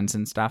hands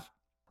and stuff.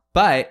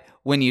 But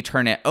when you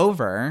turn it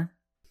over,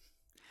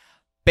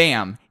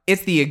 bam,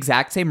 it's the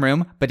exact same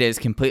room, but it is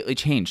completely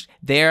changed.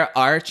 There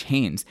are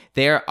chains.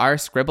 There are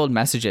scribbled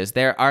messages.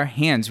 There are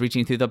hands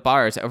reaching through the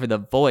bars over the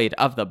void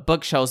of the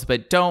bookshelves.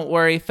 But don't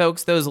worry,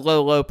 folks, those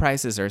low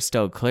prices are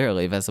still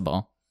clearly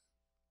visible.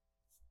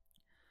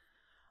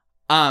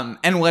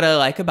 And what I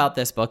like about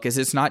this book is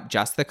it's not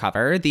just the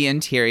cover. The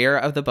interior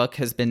of the book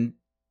has been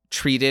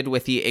treated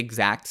with the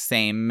exact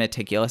same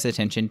meticulous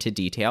attention to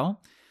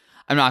detail.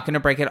 I'm not going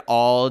to break it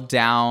all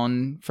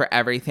down for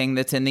everything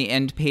that's in the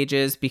end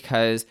pages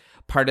because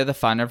part of the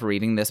fun of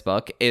reading this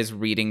book is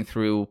reading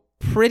through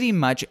pretty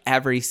much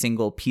every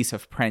single piece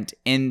of print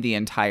in the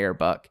entire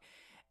book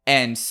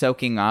and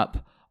soaking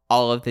up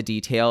all of the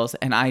details.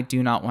 And I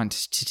do not want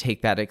to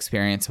take that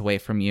experience away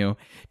from you,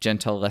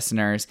 gentle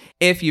listeners.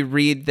 If you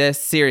read this,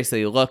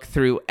 seriously, look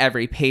through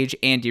every page.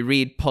 Andy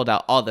Reid pulled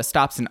out all the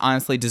stops and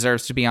honestly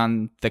deserves to be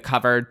on the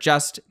cover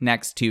just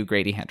next to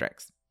Grady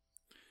Hendrix.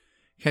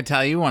 Can I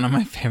tell you one of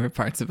my favorite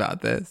parts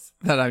about this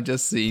that I've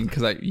just seen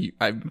because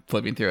I'm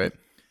flipping through it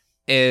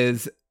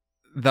is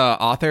the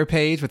author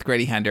page with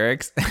Grady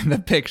Hendrix. The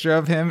picture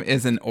of him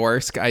is an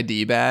Orsk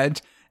ID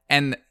badge.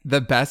 And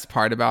the best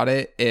part about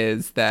it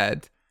is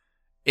that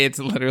it's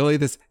literally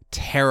this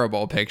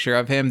terrible picture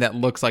of him that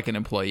looks like an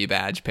employee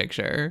badge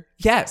picture.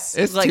 Yes.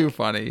 It's like, too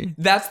funny.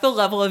 That's the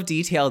level of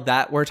detail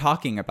that we're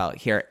talking about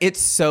here.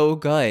 It's so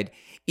good.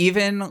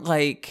 Even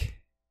like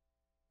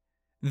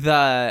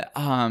the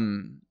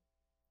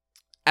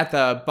at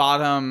the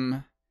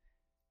bottom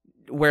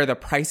where the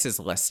price is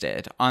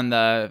listed on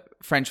the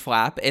French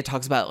flap, it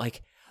talks about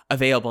like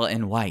available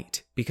in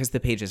white because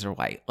the pages are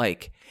white.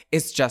 Like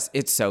it's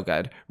so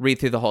good. Read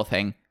through the whole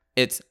thing.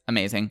 It's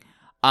amazing.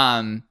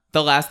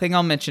 The last thing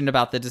I'll mention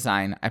about the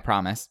design, I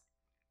promise,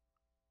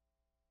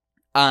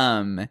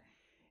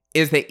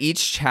 is that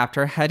each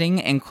chapter heading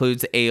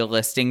includes a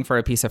listing for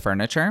a piece of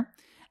furniture.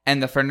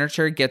 And the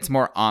furniture gets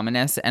more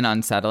ominous and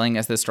unsettling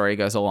as the story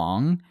goes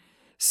along.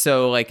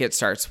 So, like, it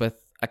starts with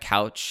a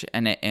couch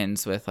and it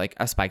ends with, like,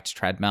 a spiked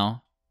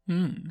treadmill.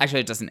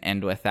 Actually, it doesn't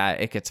end with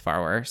that. It gets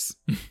far worse.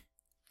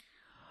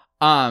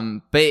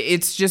 But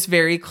it's just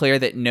very clear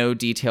that no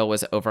detail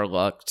was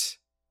overlooked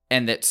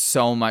and that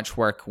so much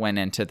work went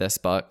into this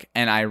book.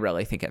 And I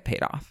really think it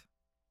paid off.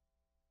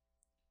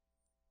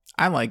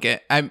 I like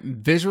it.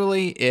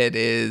 Visually, it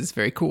is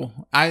very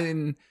cool.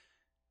 I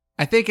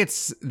think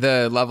it's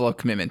the level of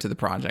commitment to the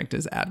project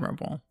is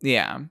admirable.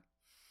 Yeah.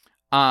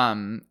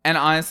 And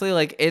honestly,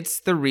 like,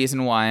 it's the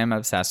reason why I'm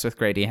obsessed with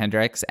Grady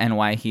Hendrix and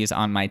why he's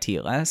on my tea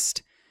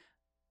list.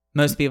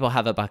 Most people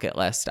have a bucket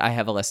list. I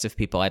have a list of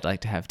people I'd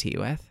like to have tea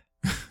with.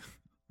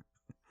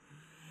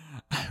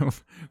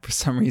 For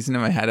some reason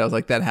in my head, I was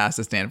like, that has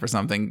to stand for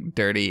something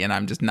dirty, and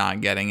I'm just not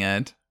getting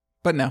it.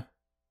 But no.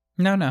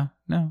 No.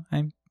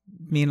 I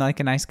mean, like,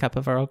 a nice cup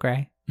of Earl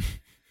Grey.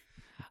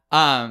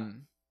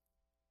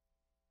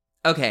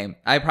 Okay,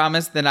 I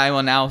promise that I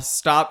will now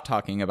stop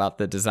talking about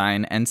the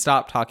design and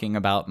stop talking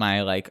about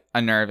my, like,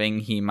 unnerving,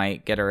 he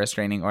might get a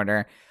restraining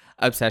order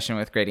obsession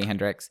with Grady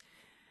Hendrix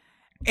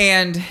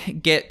and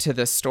get to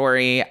the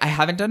story. I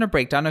haven't done a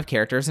breakdown of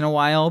characters in a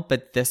while,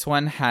 but this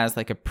one has,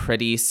 like, a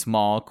pretty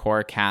small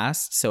core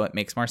cast, so it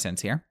makes more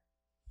sense here.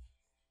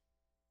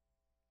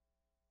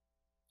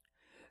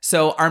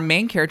 So our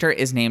main character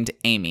is named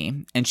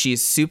Amy, and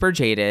she's super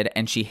jaded,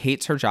 and she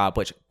hates her job,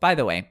 which, by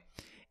the way,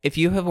 if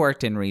you have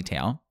worked in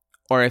retail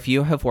or if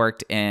you have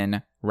worked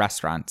in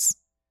restaurants,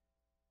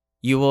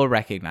 you will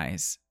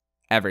recognize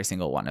every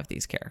single one of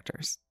these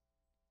characters.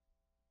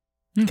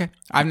 Okay.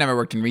 I've never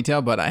worked in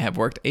retail, but I have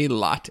worked a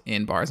lot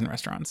in bars and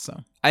restaurants.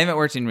 So I haven't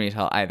worked in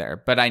retail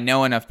either, but I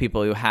know enough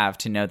people who have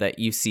to know that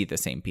you see the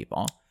same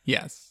people.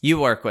 Yes. You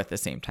work with the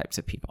same types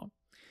of people.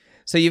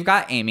 So you've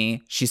got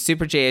Amy. She's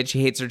super jaded.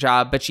 She hates her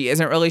job, but she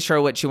isn't really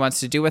sure what she wants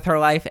to do with her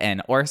life,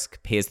 and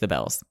Orsk pays the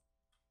bills.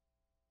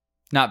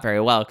 Not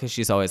very well, because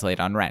she's always late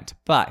on rent,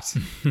 but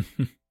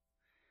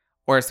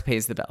Orsk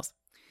pays the bills.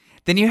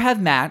 Then you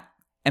have Matt,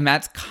 and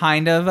Matt's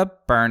kind of a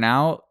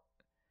burnout,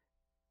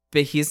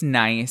 but he's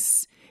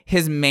nice.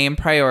 His main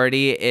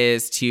priority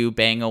is to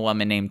bang a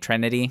woman named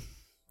Trinity.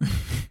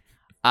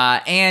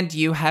 And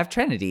you have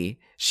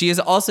Trinity. She is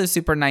also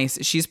super nice.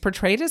 She's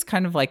portrayed as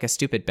kind of like a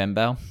stupid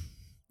bimbo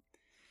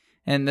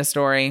in the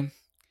story.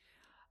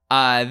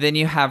 Then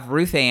you have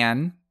Ruth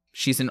Ann.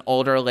 She's an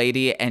older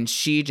lady, and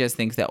she just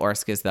thinks that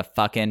Orsk is the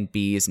fucking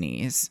bee's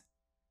knees.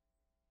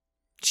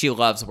 She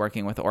loves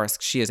working with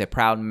Orsk. She is a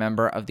proud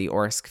member of the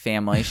Orsk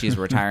family. She's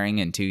retiring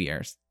in 2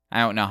 years.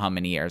 I don't know how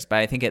many years, but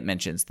I think it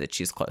mentions that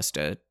she's close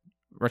to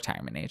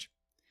retirement age.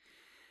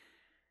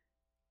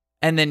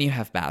 And then you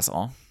have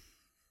Basil.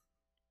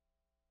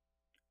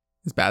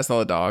 Is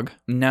Basil a dog?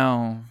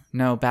 No,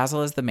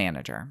 Basil is the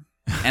manager.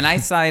 And I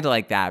sighed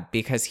like that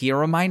because he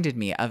reminded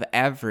me of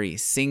every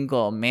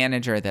single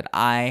manager that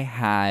I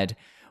had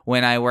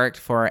when I worked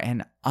for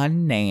an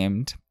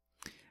unnamed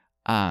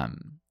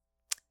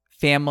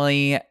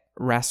family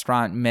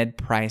restaurant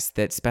mid-price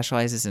that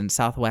specializes in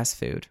Southwest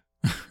food,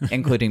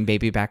 including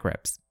baby back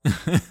ribs.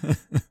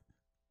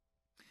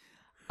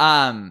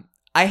 I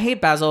hate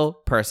Basil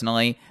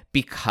personally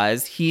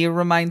because he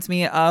reminds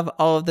me of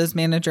all of those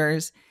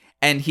managers,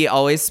 and he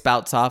always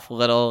spouts off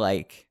little,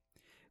 like,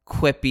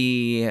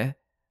 quippy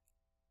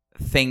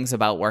things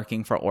about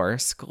working for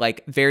Orsk,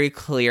 like very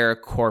clear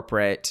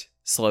corporate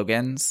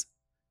slogans.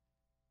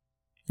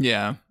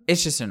 Yeah.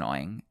 It's just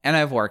annoying. And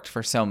I've worked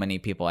for so many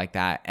people like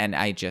that, and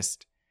I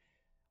just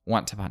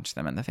want to punch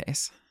them in the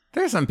face.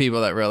 There are some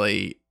people that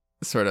really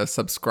sort of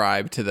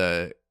subscribe to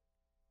the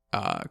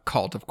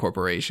cult of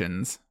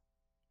corporations.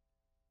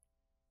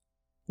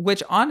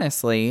 Which,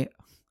 honestly,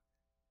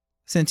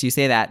 since you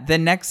say that, the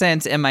next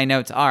sentence in my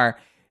notes are,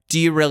 do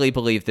you really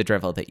believe the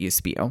drivel that you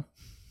spew?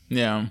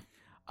 Yeah.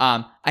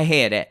 I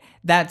hated it.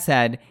 That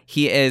said,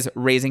 he is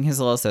raising his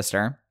little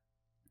sister.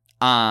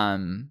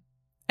 And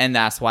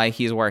that's why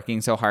he's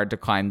working so hard to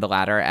climb the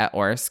ladder at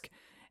Orsk.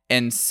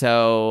 And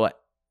so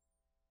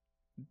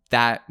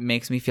that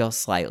makes me feel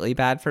slightly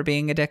bad for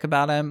being a dick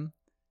about him,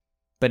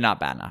 but not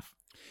bad enough.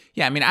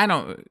 Yeah, I mean, I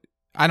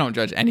don't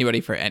judge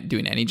anybody for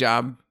doing any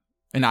job.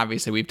 And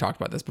obviously, we've talked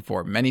about this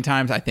before many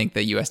times. I think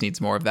the U.S. needs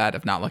more of that,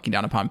 of not looking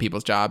down upon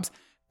people's jobs.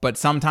 But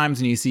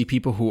sometimes when you see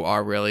people who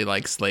are really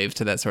like slaves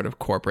to that sort of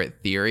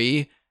corporate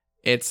theory,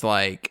 it's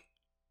like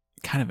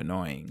kind of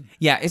annoying.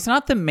 Yeah, it's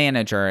not the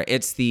manager.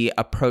 It's the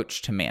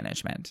approach to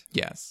management.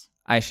 Yes.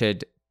 I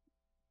should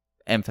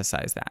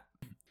emphasize that.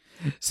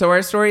 So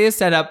our story is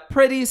set up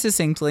pretty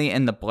succinctly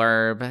in the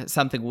blurb.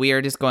 Something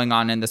weird is going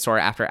on in the store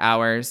after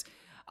hours.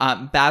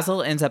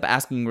 Basil ends up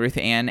asking Ruth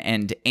Ann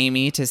and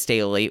Amy to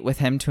stay late with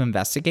him to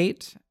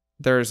investigate.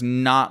 There's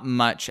not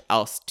much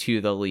else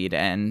to the lead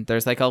in.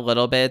 There's like a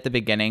little bit at the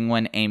beginning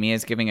when Amy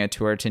is giving a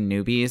tour to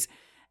newbies.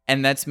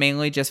 And that's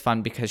mainly just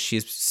fun because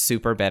she's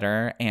super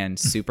bitter and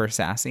super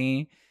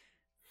sassy.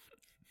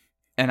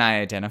 And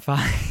I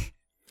identify. I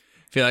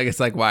feel like it's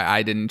like why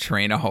I didn't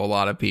train a whole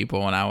lot of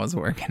people when I was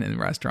working in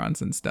restaurants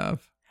and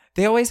stuff.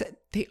 They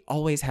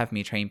always have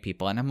me train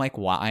people, and I'm like,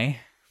 why?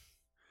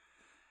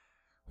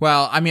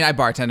 Well, I mean, I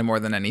bartended more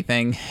than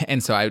anything,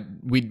 and so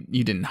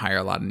you didn't hire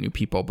a lot of new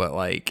people, but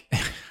like,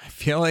 I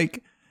feel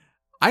like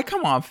I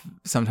come off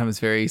sometimes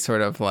very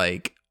sort of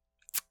like,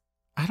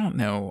 I don't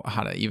know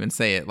how to even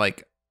say it,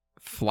 like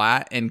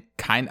flat and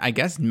I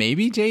guess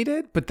maybe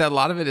jaded, but a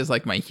lot of it is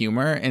like my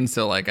humor, and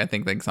so like I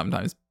think like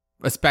sometimes,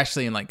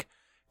 especially in like,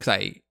 because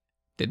I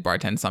did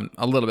bartend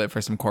a little bit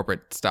for some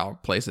corporate style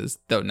places,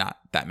 though not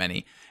that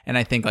many, and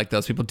I think like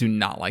those people do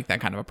not like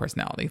that kind of a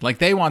personality. Like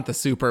they want the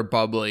super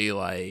bubbly,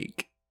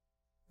 like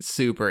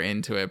super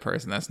into it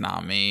person. That's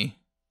not me.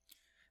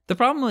 The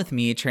problem with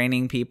me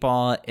training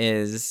people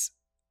is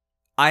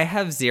I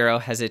have zero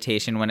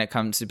hesitation when it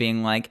comes to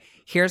being like,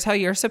 here's how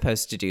you're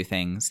supposed to do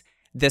things.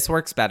 This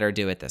works better.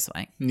 Do it this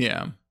way.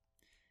 Yeah.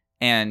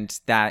 And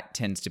that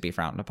tends to be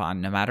frowned upon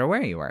no matter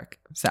where you work.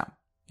 So,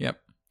 yep.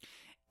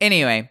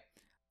 Anyway,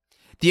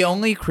 the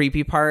only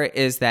creepy part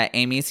is that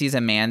Amy sees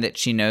a man that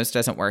she knows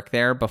doesn't work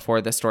there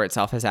before the store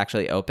itself has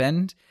actually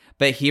opened.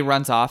 But he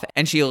runs off,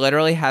 and she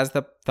literally has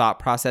the thought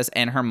process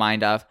in her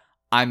mind of,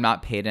 I'm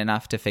not paid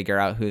enough to figure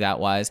out who that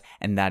was.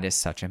 And that is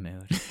such a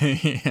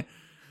mood.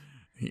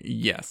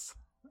 Yes,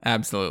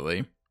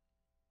 absolutely.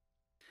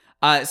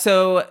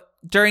 So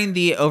during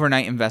the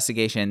overnight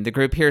investigation, the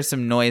group hears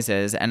some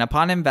noises, and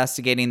upon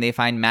investigating, they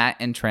find Matt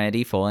and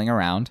Trinity fooling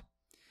around.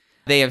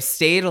 They have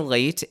stayed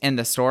late in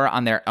the store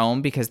on their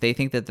own because they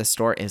think that the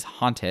store is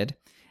haunted,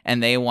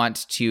 and they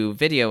want to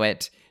video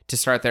it to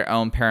start their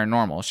own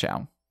paranormal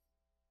show.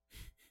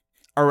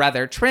 Or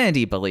rather,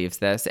 Trinity believes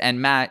this,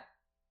 and Matt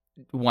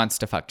wants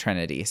to fuck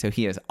Trinity, so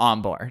he is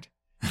on board.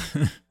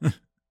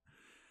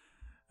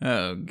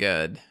 Oh,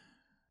 good.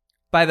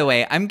 By the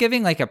way, I'm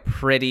giving like a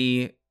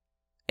pretty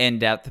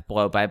in-depth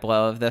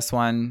blow-by-blow of this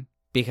one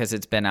because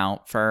it's been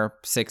out for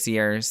 6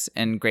 years,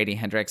 and Grady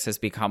Hendrix has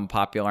become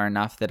popular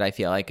enough that I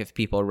feel like if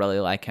people really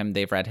like him,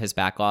 they've read his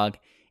backlog.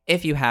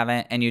 If you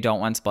haven't and you don't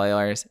want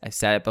spoilers, I've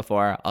said it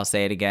before, I'll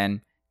say it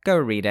again. Go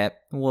read it.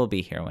 We'll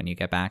be here when you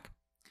get back.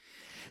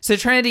 So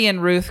Trinity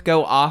and Ruth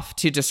go off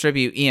to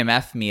distribute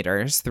EMF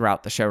meters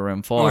throughout the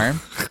showroom floor.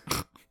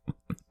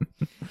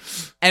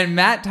 And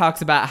Matt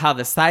talks about how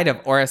the site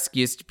of Orisk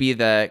used to be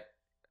the...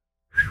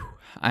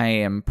 I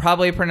am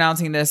probably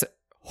pronouncing this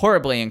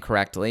horribly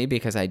incorrectly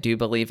because I do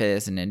believe it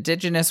is an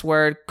indigenous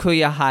word,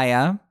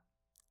 Kuyahaya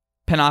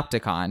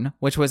Panopticon,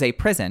 which was a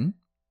prison,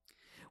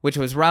 which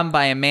was run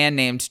by a man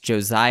named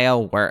Josiah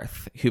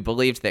Worth, who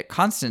believed that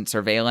constant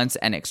surveillance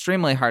and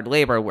extremely hard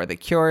labor were the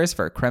cures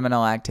for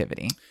criminal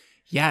activity.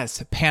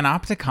 Yes,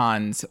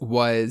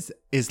 Panopticons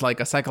is like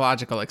a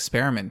psychological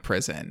experiment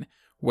prison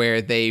where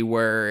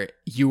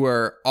you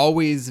were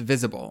always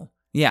visible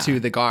to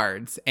the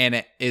guards, and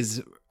it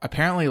is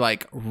apparently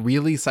like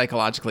really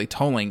psychologically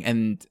tolling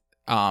and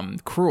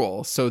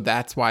cruel, so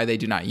that's why they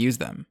do not use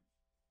them.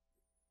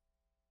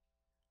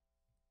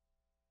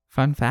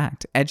 Fun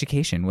fact,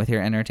 education with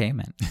your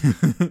entertainment.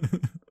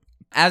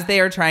 As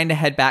they are trying to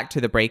head back to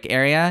the break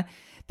area,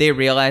 they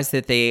realize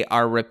that they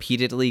are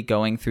repeatedly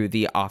going through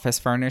the office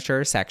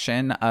furniture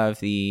section of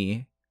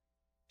the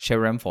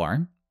showroom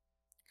floor.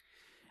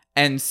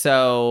 And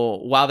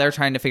so while they're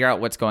trying to figure out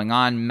what's going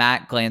on,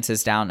 Matt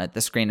glances down at the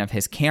screen of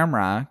his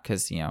camera,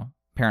 because,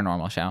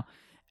 paranormal show,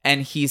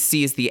 and he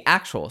sees the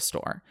actual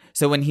store.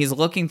 So when he's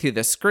looking through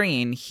the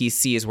screen, he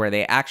sees where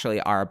they actually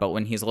are, but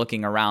when he's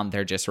looking around,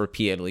 they're just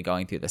repeatedly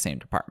going through the same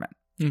department.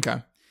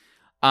 Okay.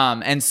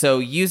 And so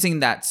using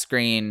that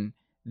screen,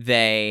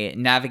 they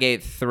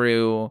navigate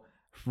through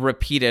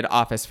repeated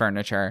office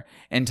furniture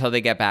until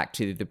they get back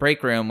to the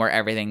break room where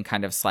everything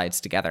kind of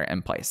slides together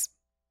in place.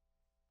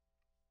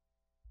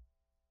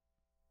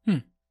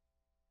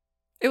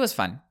 It was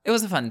fun. It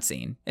was a fun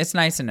scene. It's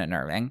nice and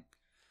unnerving.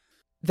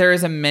 There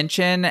is a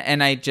mention,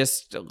 and I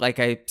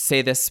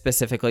say this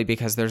specifically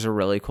because there's a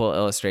really cool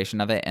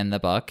illustration of it in the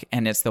book,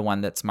 and it's the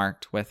one that's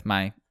marked with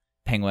my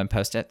penguin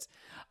Post-its.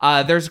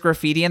 There's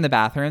graffiti in the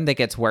bathroom that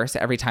gets worse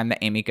every time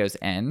that Amy goes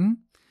in.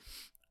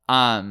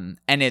 And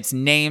it's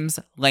names,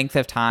 length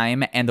of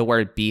time, and the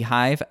word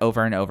beehive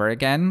over and over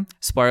again.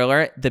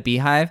 Spoiler, the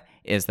beehive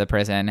is the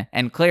prison.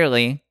 And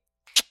clearly,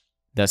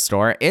 the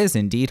store is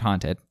indeed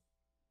haunted.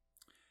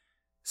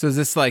 So is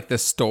this like the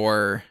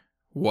store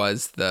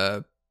was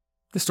the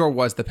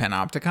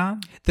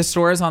Panopticon? The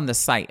store is on the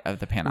site of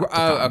the Panopticon.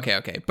 Oh,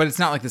 okay. But it's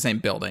not like the same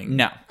building.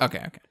 No.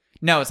 Okay.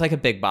 No, it's like a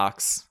big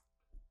box.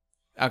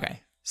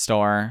 Okay.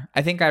 Store.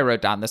 I think I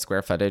wrote down the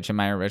square footage in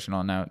my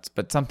original notes,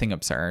 but something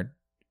absurd.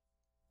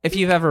 If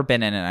you've ever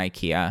been in an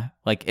IKEA,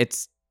 like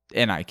it's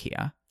in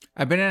IKEA.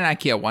 I've been in an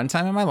IKEA one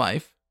time in my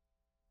life,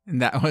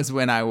 and that was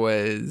when I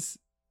was,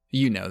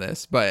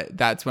 this, but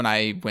that's when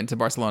I went to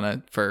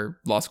Barcelona for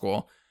law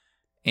school,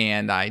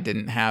 and I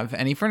didn't have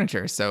any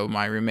furniture, so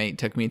my roommate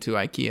took me to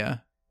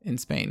IKEA in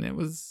Spain. It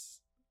was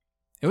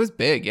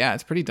big, yeah.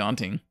 It's pretty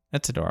daunting.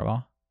 That's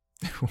adorable.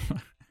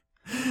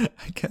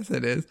 I guess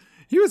it is.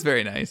 He was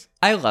very nice.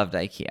 I loved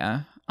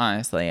IKEA.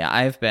 Honestly,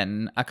 I've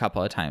been a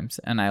couple of times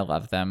and I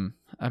love them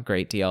a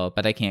great deal,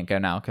 but I can't go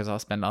now because I'll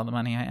spend all the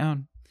money I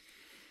own.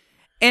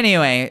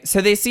 Anyway,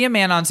 so they see a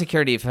man on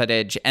security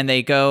footage and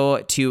they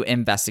go to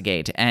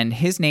investigate. And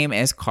his name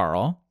is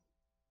Carl.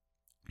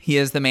 He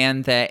is the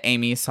man that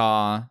Amy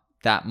saw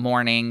that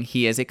morning.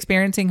 He is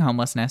experiencing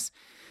homelessness.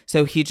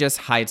 So he just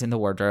hides in the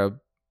wardrobe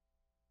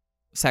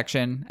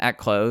section at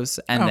clothes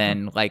and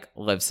then like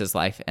lives his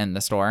life in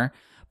the store.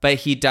 But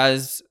he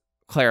does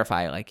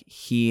clarify, like,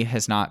 he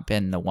has not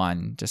been the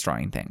one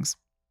destroying things.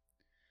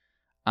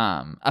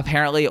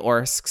 Apparently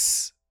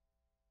Orsk's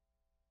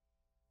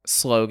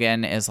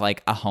slogan is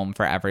like a home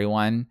for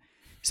everyone.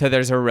 So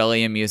there's a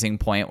really amusing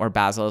point where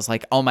Basil is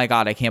like, oh my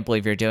God, I can't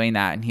believe you're doing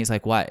that. And he's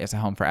like, what? It's a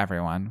home for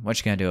everyone. What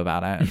you gonna do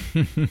about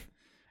it?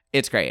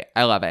 It's great.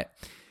 I love it.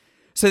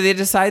 So they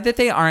decide that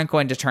they aren't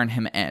going to turn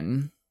him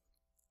in.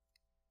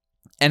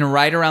 And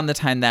right around the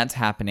time that's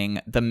happening,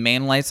 the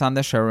main lights on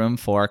the showroom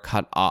floor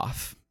cut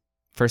off.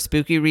 For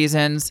spooky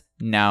reasons,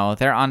 no,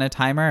 they're on a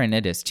timer and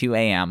it is 2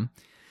 a.m.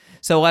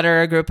 So what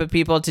are a group of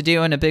people to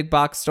do in a big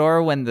box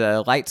store when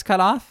the lights cut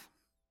off?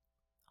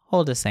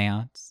 Hold a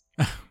seance.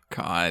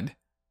 God.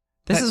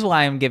 This is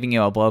why I'm giving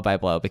you a blow by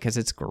blow, because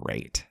it's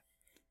great.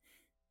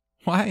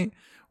 Why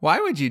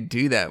would you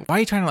do that? Why are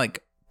you trying to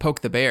like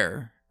poke the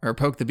bear or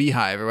poke the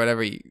beehive or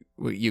whatever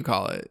you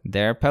call it?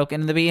 They're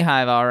poking the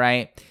beehive, all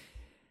right.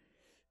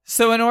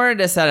 So in order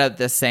to set up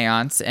this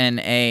seance in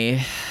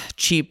a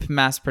cheap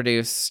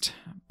mass-produced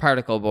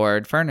particle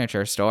board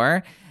furniture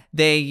store,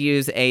 they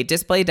use a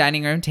display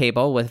dining room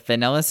table with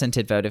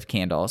vanilla-scented votive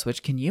candles,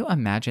 which, can you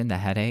imagine the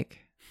headache?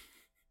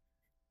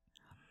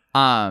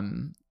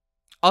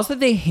 Also,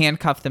 they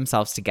handcuff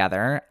themselves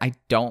together. I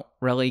don't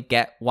really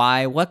get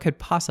why. What could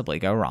possibly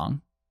go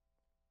wrong?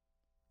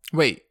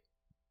 Wait.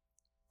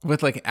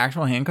 With like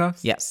actual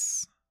handcuffs?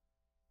 Yes.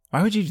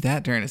 Why would you do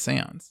that during a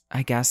seance?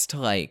 I guess to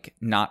like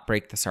not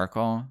break the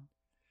circle.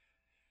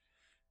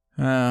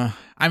 I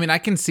mean, I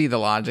can see the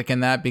logic in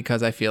that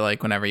because I feel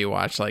like whenever you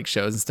watch like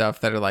shows and stuff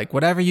that are like,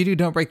 whatever you do,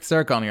 don't break the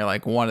circle. And you're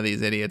like, one of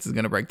these idiots is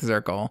going to break the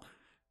circle.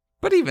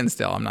 But even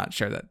still, I'm not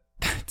sure that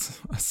that's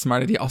a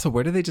smart idea. Also,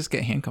 where do they just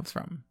get handcuffs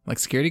from? Like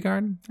security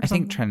guard? I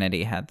think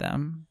Trinity had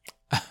them.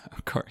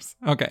 Of course.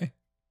 Okay.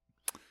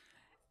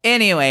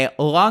 Anyway,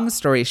 long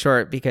story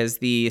short, because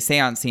the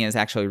seance scene is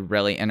actually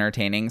really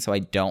entertaining, so I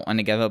don't want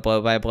to give a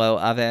blow-by-blow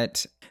of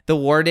it, the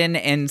warden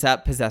ends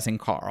up possessing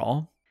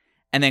Carl,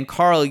 and then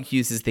Carl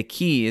uses the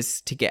keys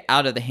to get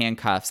out of the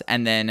handcuffs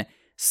and then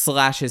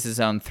slashes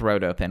his own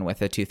throat open with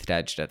the toothed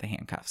edge of the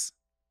handcuffs.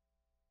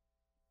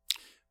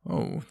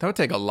 Oh, that would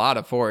take a lot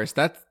of force.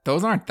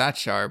 Those aren't that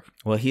sharp.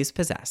 Well, he's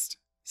possessed,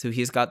 so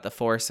he's got the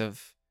force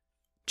of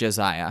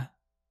Josiah.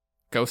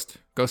 Ghost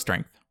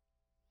strength.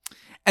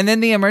 And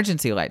then the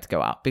emergency lights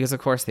go out, because of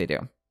course they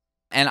do.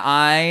 And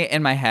I,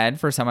 in my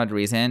head, for some odd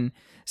reason,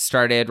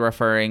 started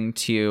referring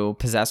to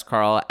possessed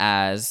Carl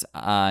as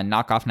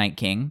knockoff Night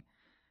King.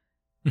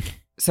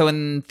 So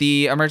when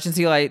the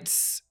emergency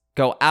lights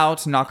go out,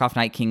 knockoff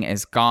Night King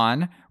is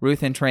gone.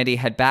 Ruth and Trinity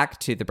head back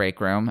to the break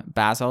room.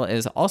 Basil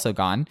is also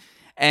gone.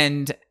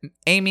 And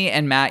Amy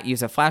and Matt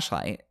use a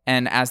flashlight.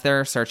 And as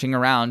they're searching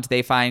around,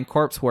 they find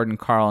corpse warden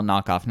Carl,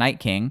 knockoff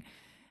Night King.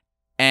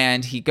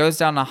 And he goes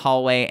down a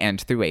hallway and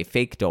through a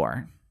fake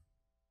door.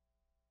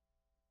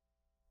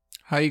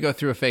 How you go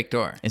through a fake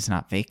door? It's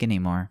not fake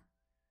anymore.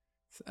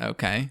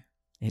 Okay.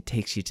 It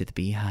takes you to the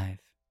beehive.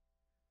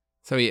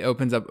 So he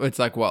opens up, it's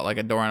like what, like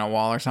a door on a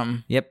wall or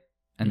something? Yep.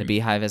 And the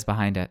beehive is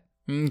behind it.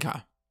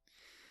 Okay.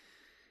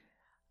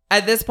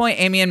 At this point,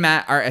 Amy and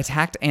Matt are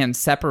attacked and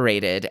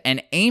separated.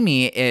 And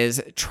Amy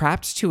is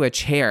trapped to a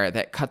chair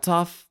that cuts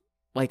off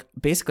like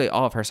basically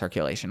all of her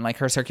circulation. Like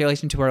her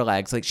circulation to her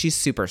legs. Like she's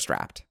super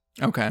strapped.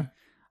 Okay.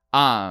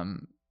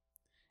 And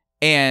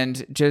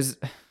just,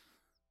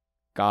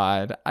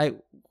 God,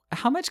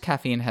 how much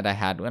caffeine had I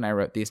had when I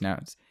wrote these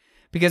notes?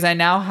 Because I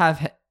now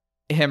have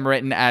him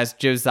written as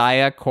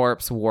Josiah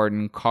Corpse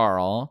Warden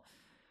Carl.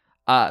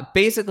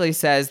 Basically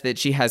says that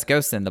she has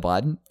ghosts in the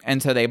blood.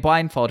 And so they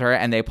blindfold her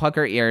and they plug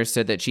her ears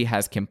so that she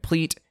has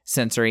complete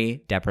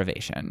sensory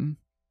deprivation.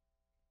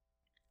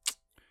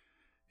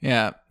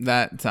 Yeah,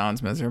 that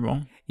sounds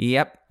miserable.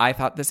 Yep, I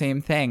thought the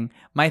same thing.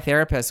 My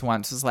therapist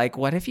once was like,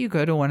 what if you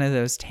go to one of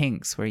those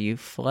tanks where you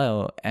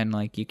float and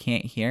like you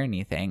can't hear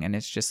anything and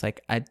it's just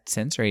like a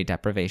sensory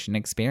deprivation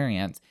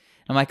experience?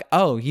 I'm like,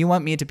 oh, you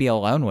want me to be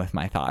alone with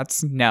my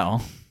thoughts? No.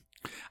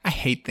 I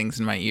hate things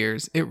in my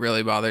ears. It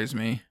really bothers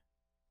me.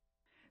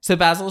 So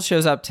Basil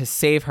shows up to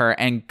save her,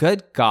 and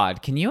good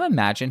God, can you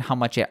imagine how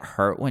much it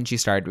hurt when she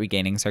started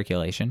regaining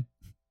circulation?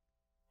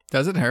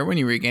 Does it hurt when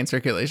you regain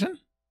circulation?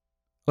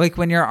 Like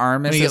when your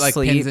arm is when you get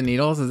asleep. like pins and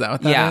needles? Is that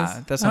what that is?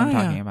 Yeah, that's what I'm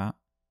talking about.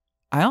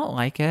 I don't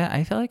like it.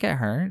 I feel like it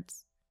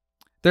hurts.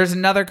 There's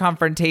another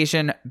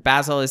confrontation.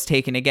 Basil is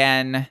taken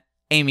again.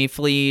 Amy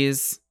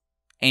flees.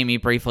 Amy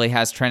briefly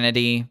has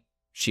Trinity.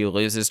 She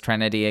loses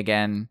Trinity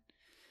again.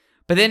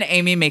 But then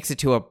Amy makes it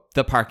to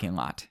the parking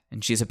lot,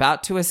 and she's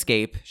about to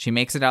escape. She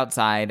makes it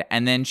outside,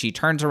 and then she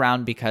turns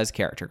around because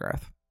character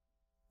growth.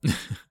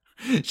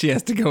 She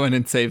has to go in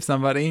and save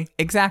somebody?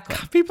 Exactly.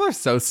 God, people are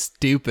so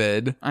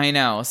stupid. I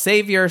know.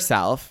 Save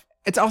yourself.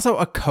 It's also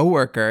a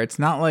coworker. It's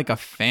not like a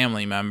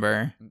family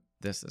member.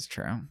 This is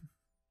true.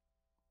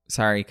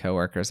 Sorry,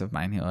 coworkers of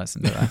mine who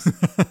listen to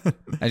this.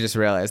 I just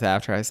realized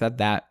after I said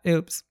that.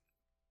 Oops.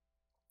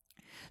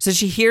 So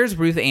she hears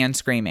Ruth Ann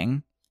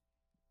screaming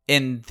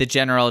in the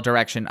general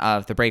direction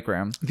of the break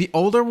room. The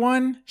older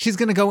one? She's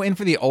going to go in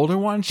for the older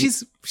one?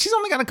 She's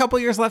only got a couple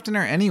years left in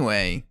her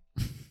anyway.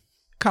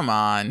 Come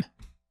on.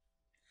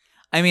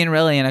 I mean,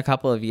 really, in a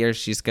couple of years,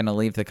 she's going to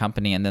leave the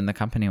company and then the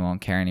company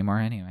won't care anymore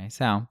anyway.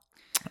 So,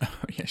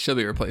 yeah, she'll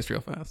be replaced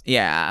real fast.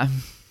 Yeah.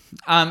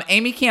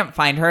 Amy can't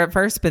find her at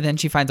first, but then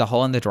she finds a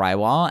hole in the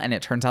drywall, and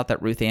it turns out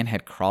that Ruth Ann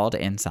had crawled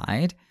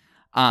inside.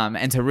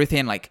 And so Ruth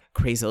Ann like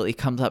crazily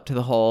comes up to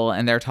the hole,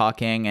 and they're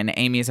talking, and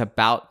Amy's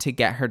about to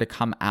get her to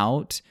come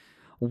out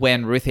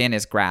when Ruth Ann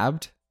is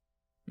grabbed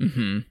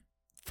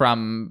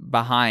from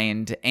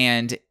behind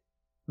and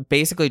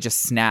basically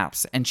just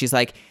snaps. And she's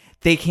like,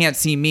 they can't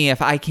see me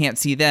if I can't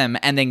see them,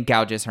 and then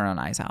gouges her own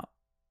eyes out.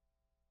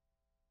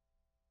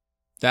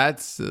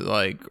 That's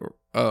like,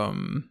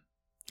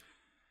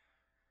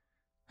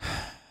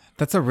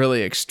 that's a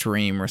really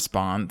extreme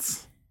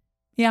response.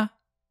 Yeah.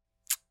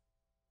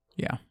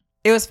 Yeah.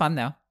 It was fun,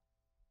 though.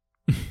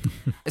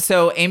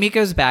 So Amy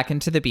goes back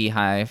into the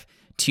beehive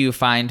to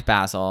find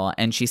Basil,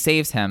 and she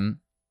saves him.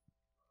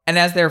 And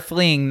as they're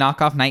fleeing,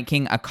 Knockoff Night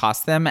King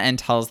accosts them and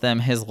tells them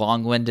his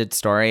long-winded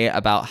story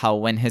about how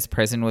when his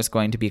prison was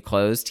going to be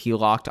closed, he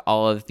locked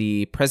all of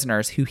the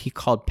prisoners, who he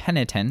called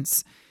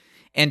penitents,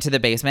 into the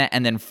basement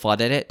and then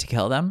flooded it to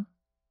kill them.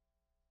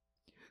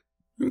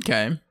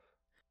 Okay.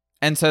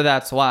 And so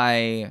that's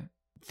why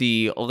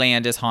the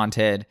land is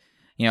haunted.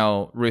 You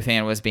know, Ruth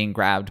Ann was being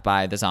grabbed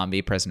by the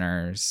zombie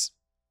prisoners.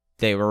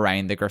 They were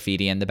writing the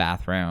graffiti in the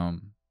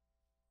bathroom.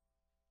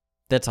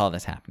 That's all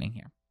that's happening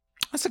here.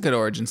 That's a good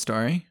origin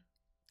story.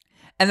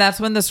 And that's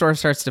when the store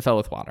starts to fill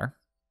with water.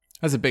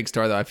 That's a big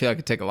store, though. I feel like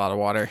it take a lot of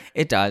water.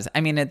 It does. I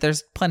mean,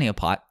 there's plenty of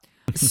plot.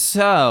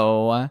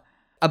 So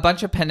a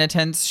bunch of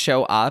penitents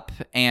show up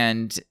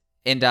and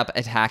end up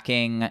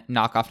attacking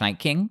Knockoff Night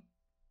King,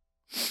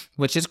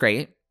 which is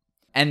great.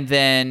 And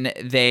then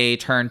they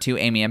turn to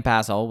Amy and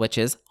Basil, which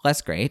is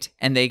less great,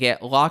 and they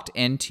get locked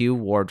into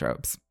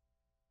wardrobes.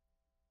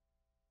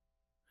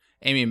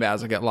 Amy and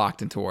Basil get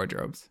locked into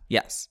wardrobes.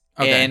 Yes,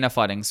 okay. In a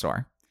flooding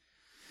store.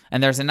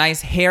 And there's a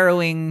nice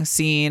harrowing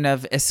scene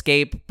of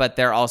escape, but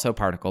they're also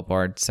particle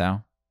board,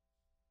 so.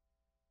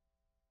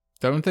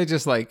 Don't they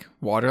just like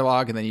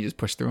waterlog and then you just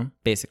push through them?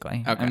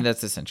 Basically. Okay. I mean,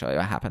 that's essentially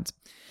what happens.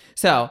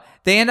 So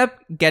they end up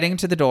getting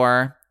to the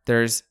door.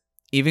 There's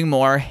even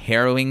more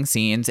harrowing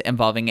scenes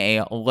involving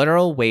a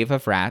literal wave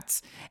of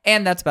rats,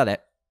 and that's about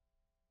it.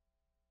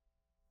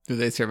 Do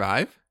they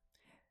survive?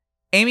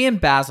 Amy and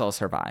Basil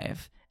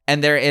survive,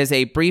 and there is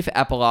a brief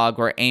epilogue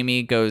where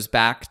Amy goes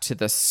back to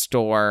the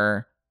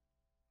store.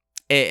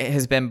 It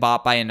has been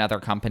bought by another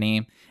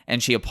company,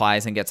 and she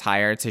applies and gets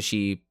hired so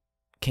she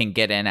can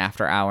get in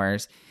after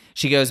hours.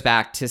 She goes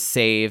back to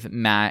save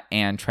Matt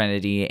and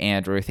Trinity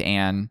and Ruth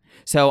Ann.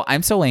 So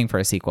I'm still waiting for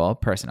a sequel,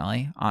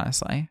 personally,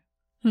 honestly.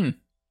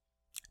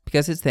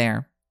 Because it's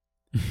there.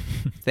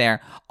 It's there.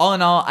 All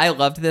in all, I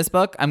loved this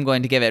book. I'm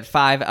going to give it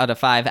 5 out of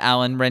 5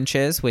 Allen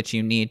wrenches, which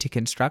you need to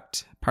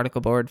construct particle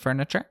board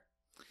furniture.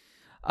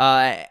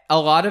 A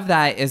lot of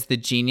that is the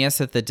genius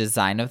of the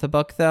design of the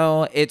book,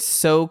 though. It's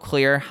so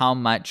clear how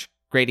much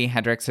Grady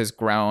Hendrix has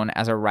grown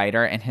as a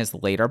writer in his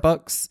later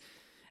books.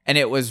 And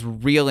it was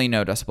really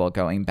noticeable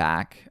going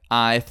back.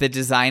 If the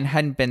design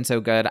hadn't been so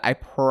good, I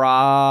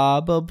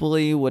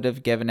probably would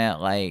have given it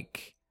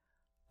like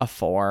a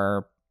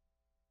 4.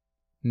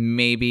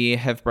 Maybe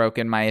have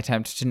broken my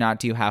attempt to not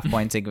do half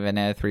points and given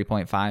it a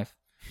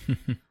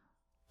 3.5.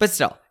 But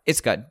still,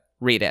 it's good.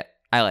 Read it.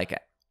 I like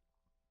it.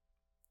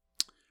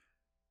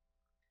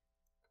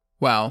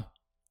 Well,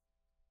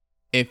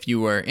 if you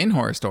were in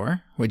Horror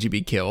Store, would you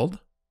be killed?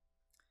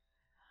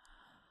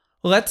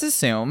 Let's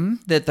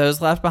assume that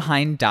those left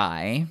behind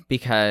die,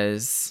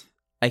 because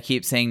I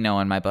keep saying no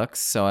in my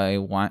books, so I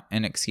want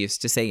an excuse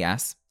to say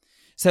yes.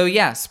 So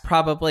yes,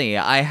 probably.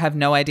 I have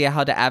no idea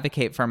how to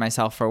advocate for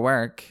myself for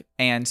work,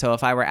 and so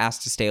if I were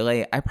asked to stay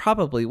late, I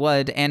probably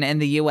would, and in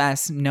the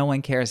US, no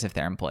one cares if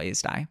their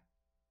employees die.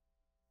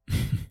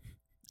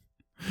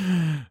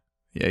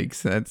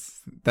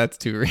 Yikes, that's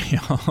too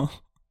real.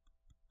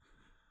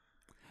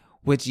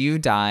 Would you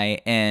die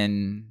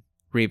in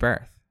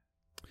Rebirth?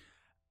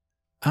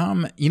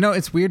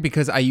 It's weird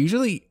because I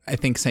usually, I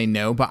think, say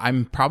no, but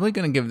I'm probably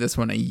going to give this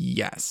one a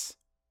yes.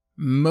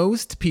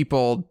 Most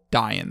people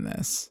die in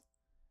this.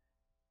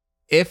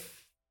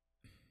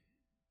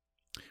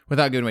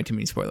 Without giving away too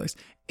many spoilers,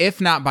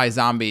 if not by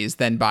zombies,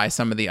 then by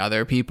some of the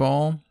other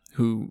people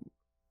who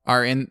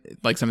are in,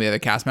 like some of the other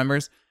cast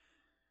members.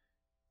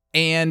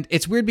 And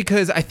it's weird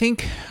because I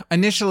think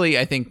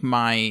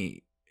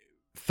my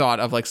thought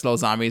of like slow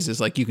zombies is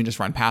like you can just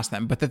run past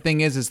them. But the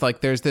thing is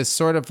like there's this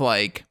sort of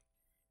like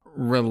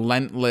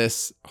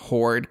relentless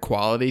horde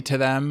quality to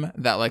them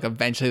that like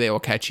eventually they will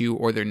catch you,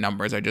 or their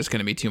numbers are just going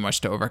to be too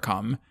much to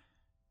overcome.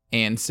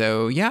 And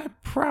so, yeah, I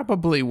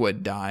probably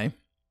would die.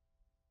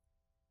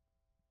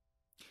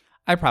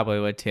 I probably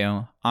would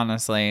too,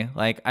 honestly.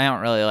 Like, I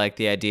don't really like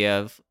the idea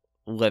of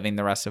living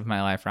the rest of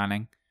my life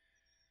running.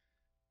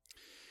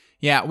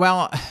 Yeah,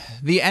 well,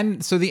 the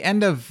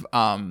end of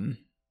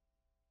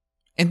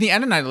in the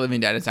end of Night of the Living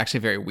Dead, it's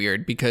actually very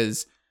weird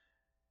because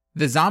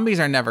the zombies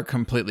are never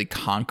completely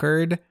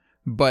conquered,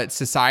 but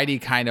society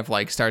kind of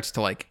like starts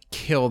to like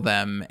kill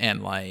them,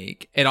 and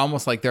like it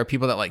almost like there are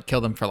people that like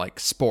kill them for like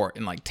sport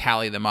and like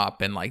tally them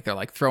up, and like they're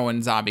like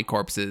throwing zombie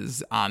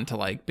corpses onto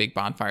like big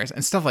bonfires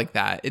and stuff like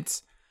that.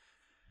 It's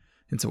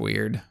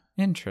weird.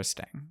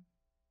 Interesting.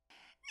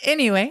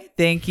 Anyway,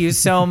 thank you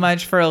so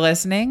much for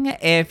listening.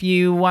 If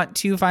you want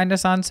to find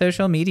us on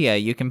social media,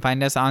 you can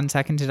find us on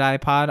Second to Die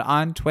Pod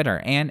on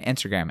Twitter and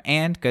Instagram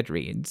and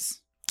Goodreads.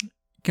 You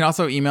can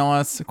also email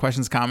us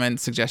questions,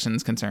 comments,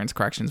 suggestions, concerns,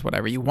 corrections,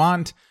 whatever you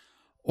want.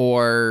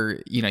 Or,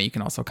 you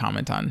can also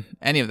comment on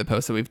any of the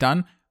posts that we've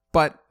done.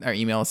 But our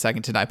email is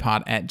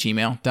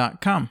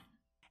secondtodiepod@gmail.com.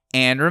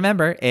 And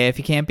remember, if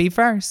you can't be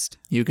first,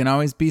 you can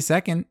always be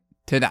second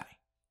to die.